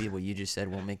maybe what you just said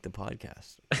won't make the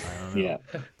podcast. I don't know.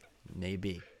 Yeah.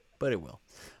 Maybe, but it will.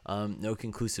 No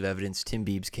conclusive evidence. Tim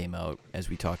Beebs came out, as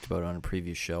we talked about on a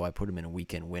previous show. I put him in a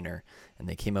weekend winner, and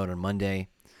they came out on Monday.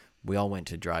 We all went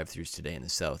to drive-thrus today in the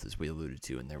South, as we alluded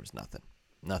to, and there was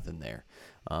nothing there.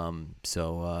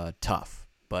 So tough.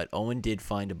 But Owen did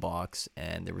find a box,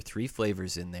 and there were 3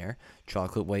 flavors in there: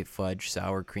 chocolate white fudge,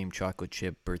 sour cream chocolate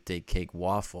chip, birthday cake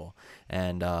waffle.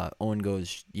 And Owen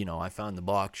goes, I found the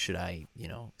box. Should I,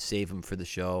 save him for the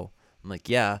show? I'm like,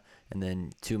 yeah. And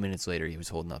then 2 minutes later, he was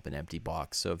holding up an empty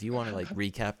box. So if you want to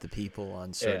recap the people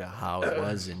on sort of how it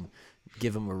was and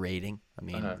give them a rating,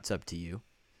 it's up to you.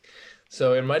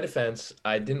 So in my defense,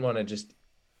 I didn't want to just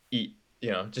eat,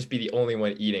 just be the only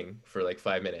one eating for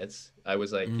 5 minutes. I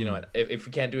was like, you know what, if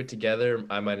we can't do it together,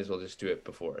 I might as well just do it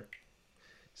before.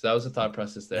 So that was the thought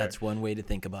process there. That's one way to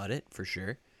think about it, for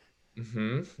sure.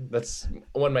 That's,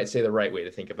 one might say, the right way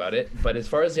to think about it. But as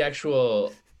far as the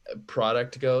actual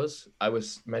product goes, I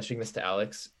was mentioning this to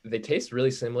Alex. They taste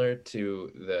really similar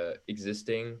to the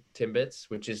existing Timbits,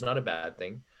 which is not a bad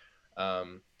thing.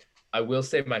 I will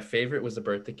say my favorite was the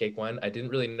birthday cake one. I didn't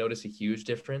really notice a huge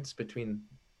difference between,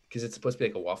 because it's supposed to be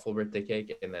like a waffle birthday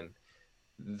cake, and then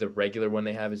the regular one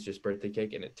they have is just birthday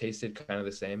cake, and it tasted kind of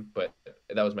the same, but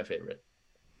that was my favorite.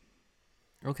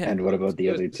 Okay. And what about the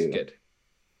other 2? Good.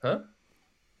 Huh?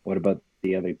 What about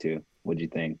the other 2? What'd you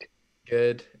think?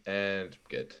 Good and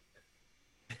good.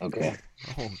 Okay.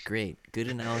 Oh, great. Good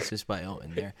analysis by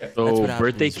Owen there. So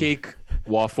birthday cake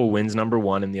waffle wins number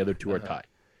 1, and the other 2 are tied.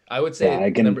 I would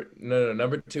say Yeah,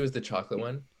 number 2 is the chocolate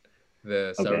one,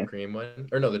 the sour cream one,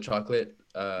 or no, the chocolate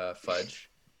fudge,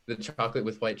 the chocolate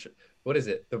with white. What is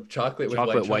it? The chocolate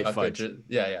with white fudge.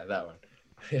 Yeah, that one.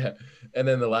 Yeah, and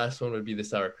then the last one would be the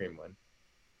sour cream one,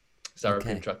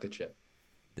 cream chocolate chip.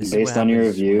 Based on your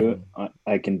review,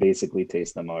 I can basically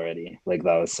taste them already. That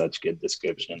was such good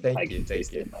description. Thank you.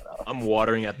 I'm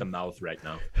watering at the mouth right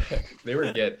now. They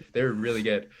were good. They were really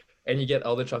good. And you get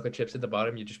all the chocolate chips at the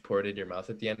bottom. You just pour it in your mouth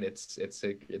at the end. It's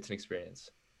an experience.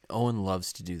 Owen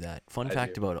loves to do that. Fun I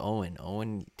fact do. about Owen.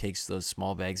 Owen takes those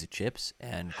small bags of chips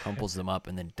and crumples them up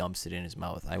and then dumps it in his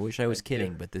mouth. I wish I was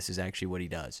kidding, but this is actually what he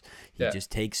does. He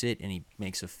just takes it and he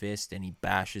makes a fist and he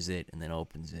bashes it and then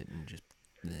opens it and just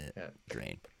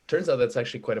drain. Turns out that's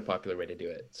actually quite a popular way to do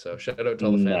it. So shout out to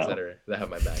all the fans that have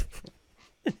my back.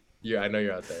 I know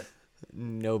you're out there.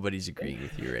 Nobody's agreeing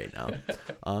with you right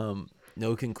now.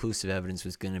 No conclusive evidence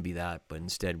was going to be that, but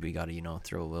instead we got to,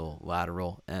 throw a little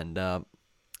lateral. And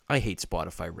I hate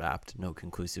Spotify Wrapped, no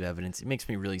conclusive evidence. It makes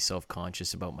me really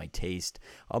self-conscious about my taste.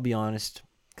 I'll be honest,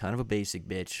 kind of a basic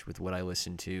bitch with what I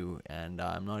listen to, and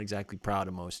I'm not exactly proud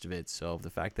of most of it. So the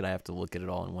fact that I have to look at it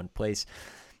all in one place,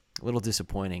 a little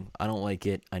disappointing. I don't like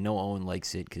it. I know Owen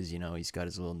likes it because, he's got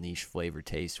his little niche flavor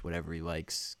taste. Whatever he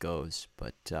likes goes.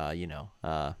 But,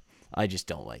 I just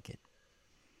don't like it.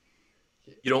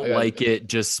 You don't like it,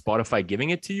 just Spotify giving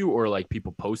it to you, or like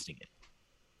people posting it?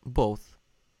 Both.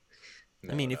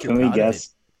 No, I mean, if Can you're we proud of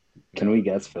guess? Can we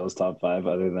guess Phil's top 5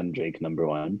 other than Drake number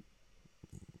 1?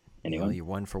 Anyone? You're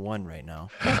 1 for 1 right now.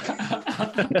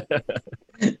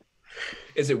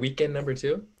 Is it weekend number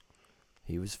 2?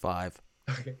 He was 5.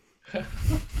 Okay.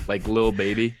 Like Lil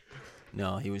Baby?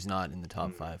 No, he was not in the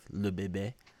top 5. Le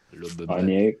Bébé.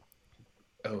 Kanye?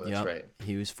 Oh, that's right.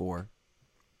 He was 4.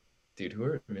 Dude, who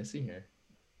are we missing here?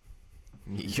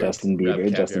 Justin Bieber?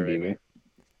 Rap Justin caviar, Bieber? right?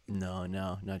 No,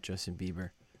 not Justin Bieber.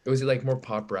 Was it like more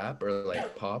pop rap or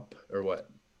like pop or what?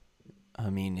 I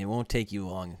mean, it won't take you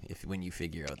long when you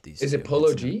figure out these. Is two. it Polo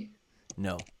It's G?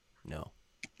 No.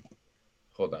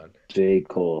 Hold on. J.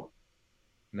 Cole.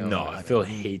 No, I feel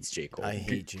hates J. Cole. I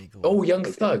hate J. Cole. Oh, Young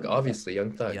Thug, obviously,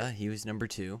 Young Thug. Yeah, he was number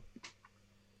 2.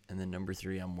 And then number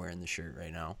 3, I'm wearing the shirt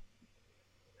right now.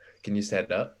 Can you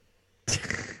stand up?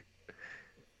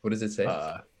 What does it say?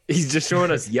 He's just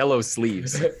showing us yellow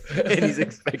sleeves, and he's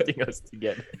expecting us to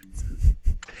get it.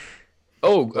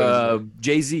 Oh,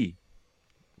 Jay-Z.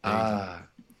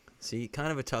 See,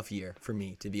 kind of a tough year for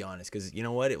me, to be honest, because you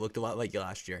know what? It looked a lot like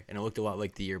last year, and it looked a lot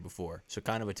like the year before. So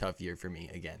kind of a tough year for me.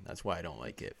 Again, that's why I don't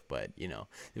like it. But,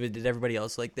 did everybody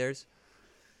else like theirs?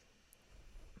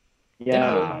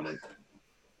 Yeah.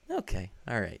 Okay,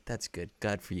 all right, that's good.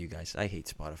 God for you guys. I hate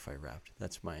Spotify Wrapped.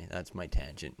 That's my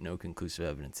tangent. No conclusive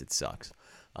evidence. It sucks.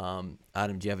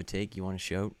 Adam, do you have a take you want to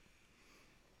shout?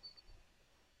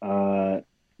 No,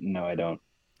 I don't.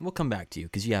 We'll come back to you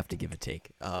because you have to give a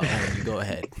take. You go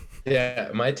ahead.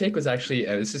 Yeah, my take was actually,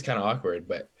 this is kind of awkward,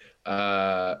 but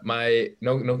my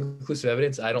no conclusive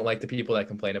evidence. I don't like the people that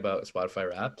complain about Spotify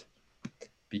Wrapped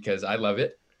because I love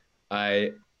it.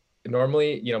 I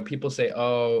normally, people say,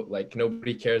 oh, like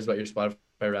nobody cares about your Spotify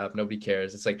Wrapped. Nobody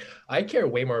cares. It's like, I care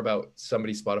way more about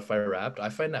somebody's Spotify Wrapped. I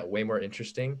find that way more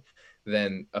interesting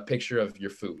than a picture of your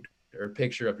food or a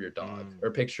picture of your dog or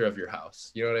a picture of your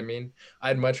house. You know what I mean?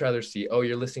 I'd much rather see, oh,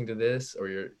 you're listening to this,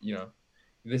 or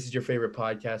this is your favorite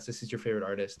podcast. This is your favorite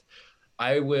artist.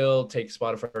 I will take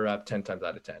Spotify Wrapped 10 times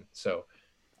out of 10. So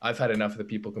I've had enough of the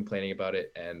people complaining about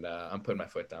it, and I'm putting my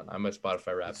foot down. I'm a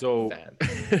Spotify Wrapped fan.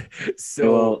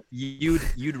 So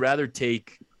you'd rather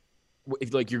take,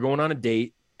 if like you're going on a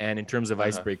date, and in terms of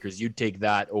icebreakers, you'd take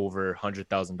that over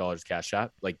 $100,000 cash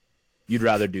app. Like you'd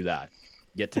rather do that,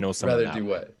 get to know someone. Rather do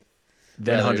what?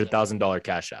 Than $100,000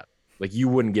 cash app. Like you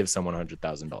wouldn't give someone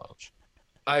 $100,000.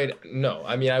 No.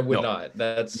 I mean, I would No. not.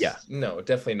 No,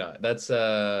 definitely not. That's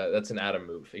an Adam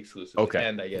move exclusively. Okay.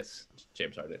 And I guess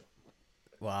James Harden.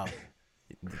 Wow.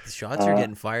 The shots are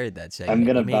getting fired that segment. I'm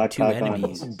gonna You made 2 backtrack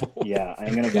enemies. I'm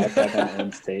gonna backtrack on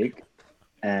Aaron's take,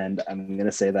 and I'm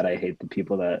gonna say that I hate the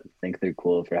people that think they're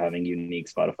cool for having unique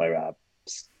Spotify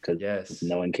Wraps because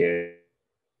no one cares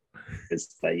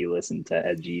that you listen to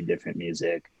edgy, different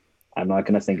music. I'm not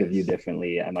gonna think of you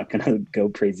differently. I'm not gonna go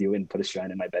praise you and put a shrine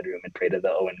in my bedroom and pray to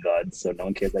the Owen gods. So no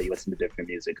one cares that you listen to different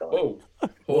music. Whoa.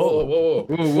 Whoa.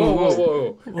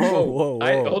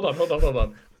 Hold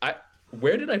on.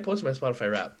 Where did I post my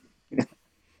Spotify Wrap?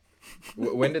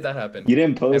 When did that happen? You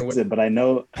didn't post it, but I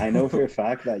know for a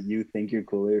fact that you think you're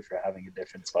cooler for having a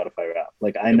different Spotify Wrap.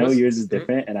 Like I know yours is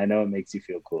different, and I know it makes you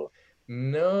feel cool.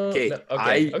 Okay.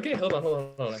 Hold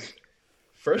on.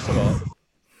 First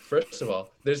of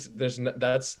all, there's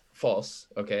that's false.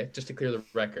 Okay, just to clear the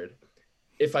record.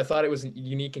 If I thought it was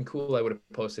unique and cool, I would have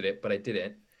posted it, but I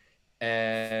didn't.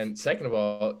 And second of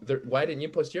all, why didn't you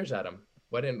post yours, Adam?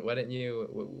 Why didn't you?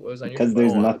 What was on your? Because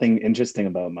there's nothing interesting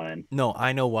about mine. No,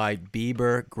 I know why.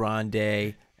 Bieber,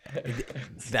 Grande.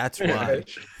 That's why.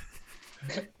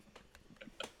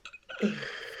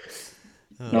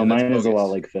 No, mine is a lot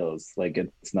like Phil's. Like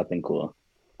it's nothing cool.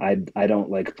 I don't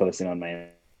like posting on my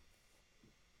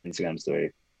Instagram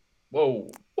story.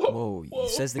 Whoa. Whoa,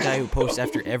 says the guy who posts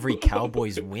after every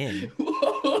Cowboys win.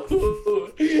 Whoa.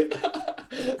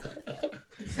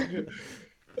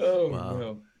 Oh, Wow.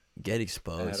 no. Get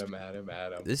exposed.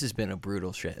 Adam. This has been a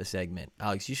brutal segment.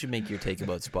 Alex, you should make your take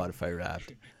about Spotify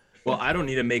Wrapped. Well, I don't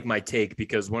need to make my take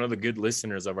because one of the good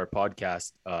listeners of our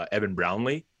podcast, Evan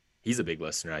Brownlee, he's a big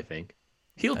listener, I think.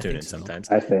 He'll tune in sometimes.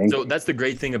 I think. So that's the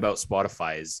great thing about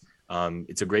Spotify is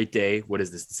it's a great day. What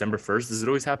is this, December 1st? Does it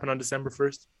always happen on December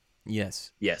 1st?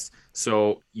 Yes.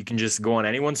 So you can just go on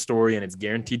anyone's story and it's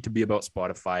guaranteed to be about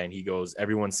Spotify. And he goes,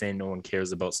 everyone's saying no one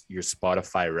cares about your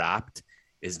Spotify Wrapped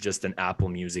is just an Apple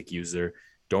Music user.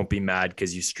 Don't be mad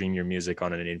because you stream your music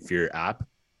on an inferior app.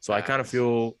 So I kind of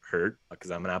feel hurt because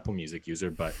I'm an Apple Music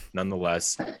user, but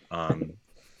nonetheless,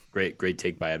 great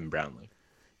take by Evan Brownlee.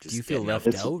 Do you feel left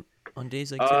out on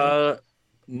days like today?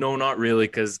 No, not really,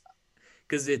 because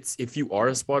it's if you are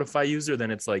a Spotify user, then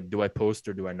it's like, do I post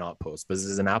or do I not post? But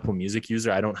as an Apple Music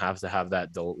user, I don't have to have that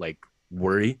like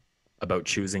worry about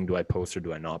choosing do I post or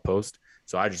do I not post.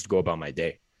 So I just go about my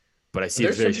day. But I see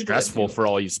it's very stressful for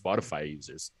all you Spotify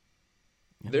users.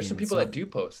 There's some people that do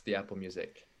post the Apple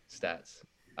Music stats.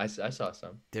 I saw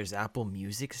some. There's Apple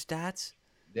Music stats?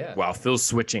 Yeah. Wow, Phil's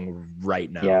switching right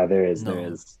now. Yeah, there is. No.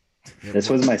 There is. This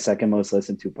was my second most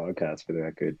listened to podcast, for the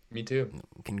record. Me too.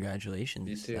 Congratulations.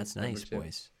 Me too. That's nice, Number 2.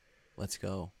 boys. Let's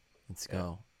go.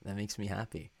 That makes me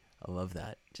happy. I love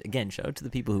that. Again, shout out to the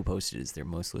people who posted it as their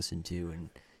most listened to and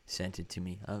sent it to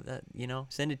me.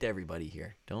 Send it to everybody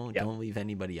here. Don't leave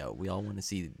anybody out. We all want to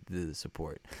see the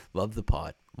support. Love the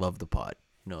pod.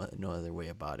 No other way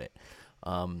about it.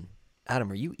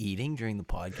 Adam, are you eating during the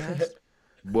podcast?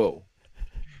 Whoa.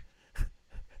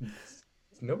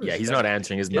 Yeah, he's not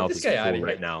answering. His mouth is full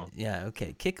right now. Yeah,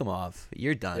 okay. Kick him off.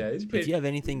 You're done. Yeah, if you have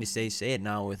anything to say it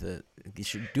now you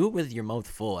should do it with your mouth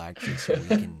full, actually, so we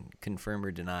can confirm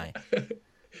or deny.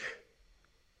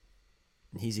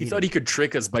 He thought he could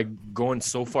trick us by going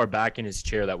so far back in his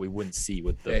chair that we wouldn't see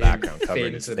with the background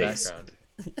covering his face.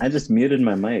 I just muted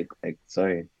my mic.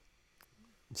 Sorry.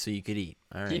 So you could eat.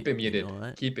 All right. Keep it muted. You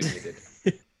know Keep it muted.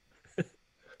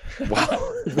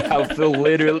 Wow, Phil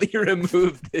literally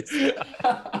removed this.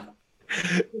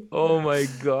 Oh my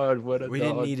God, what a We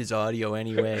didn't need his audio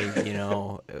anyway,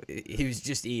 He was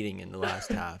just eating in the last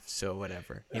half, so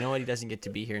whatever. You know what? He doesn't get to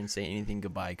be here and say anything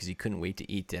goodbye because he couldn't wait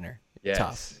to eat dinner. Yes.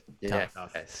 Tough.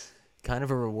 Yes. Kind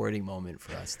of a rewarding moment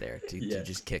for us there to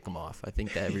just kick him off. I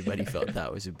think that everybody felt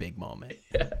that was a big moment.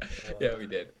 Yeah, we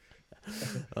did.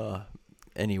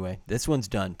 Anyway, this one's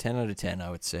done. 10 out of 10, I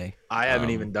would say. I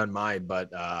haven't even done mine,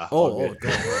 but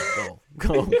go.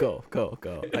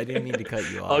 I didn't mean to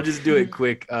cut you off. I'll just do it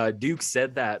quick. Duke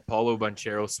said that Paulo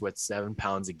Banchero sweats 7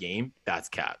 pounds a game. That's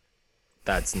cap.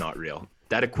 That's not real.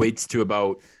 That equates to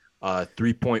about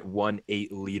 3.18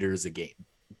 liters a game.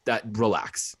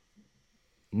 Relax.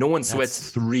 No one sweats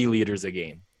 3 liters a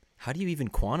game. How do you even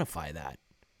quantify that?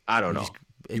 I don't know.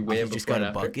 You weigh him just before got a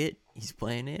and after? bucket he's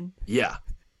playing in? Yeah.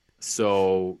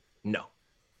 So no,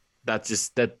 that's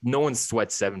just that. No one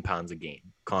sweats 7 pounds a game.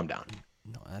 Calm down.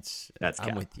 No, that's cap.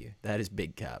 I'm with you. That is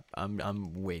big cap.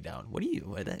 I'm way down. What are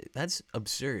you? That's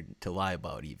absurd to lie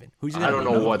about. Even I don't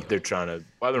know what they're trying to.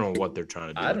 I don't know what they're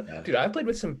trying to do. Dude, I played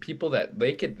with some people that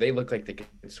they look like they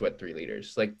could sweat 3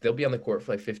 liters. Like they'll be on the court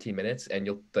for like 15 minutes, and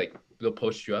they'll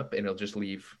post you up, and it'll just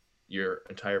leave your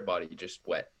entire body just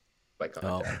wet by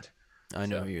contact. I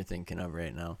know who you're thinking of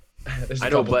right now. There's I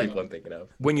know, but people I'm thinking of.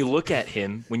 When you look at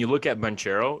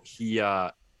Banchero,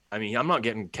 I'm not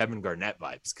getting Kevin Garnett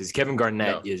vibes because Kevin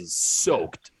Garnett is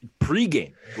soaked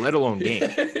pregame, let alone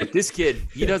game. But this kid,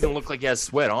 he doesn't look like he has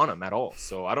sweat on him at all.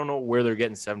 So I don't know where they're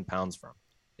getting 7 pounds from.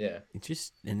 Yeah. It's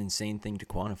just an insane thing to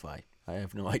quantify. I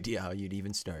have no idea how you'd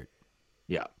even start.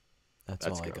 Yeah. That's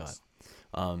all gross.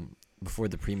 I got. Before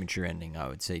the premature ending, I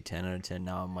would say 10 out of 10.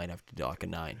 Now I might have to dock a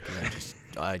 9 because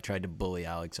I tried to bully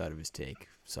Alex out of his take.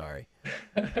 Sorry.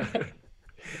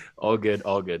 All good.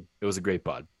 It was a great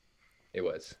pod. It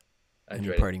was.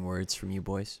 Any parting words from you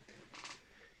boys?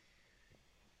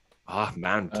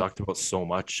 Man, talked about so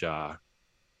much. Stay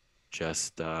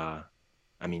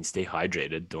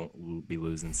hydrated. Don't be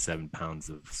losing 7 pounds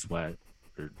of sweat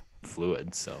or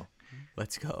fluid. So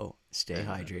let's go. Stay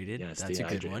hydrated. Yeah, that's a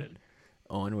good one.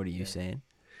 Owen, what are you saying?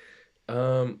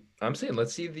 I'm saying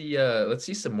let's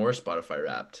see some more Spotify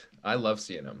Wrapped. I love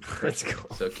seeing them. Let's go.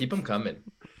 So keep them coming.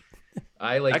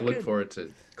 I look forward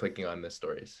to clicking on the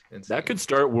stories. That could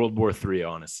start World War III,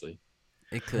 honestly.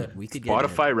 It could. We could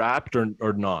Spotify Wrapped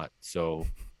or not. So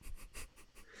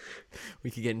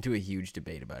we could get into a huge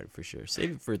debate about it for sure.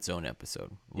 Save it for its own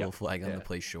episode. We'll flag on the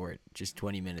play short. Just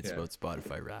 20 minutes about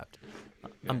Spotify Wrapped.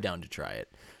 I'm down to try it.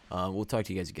 We'll talk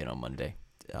to you guys again on Monday.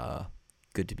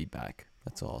 good to be back.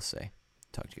 That's all I'll say.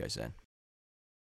 Talk to you guys then.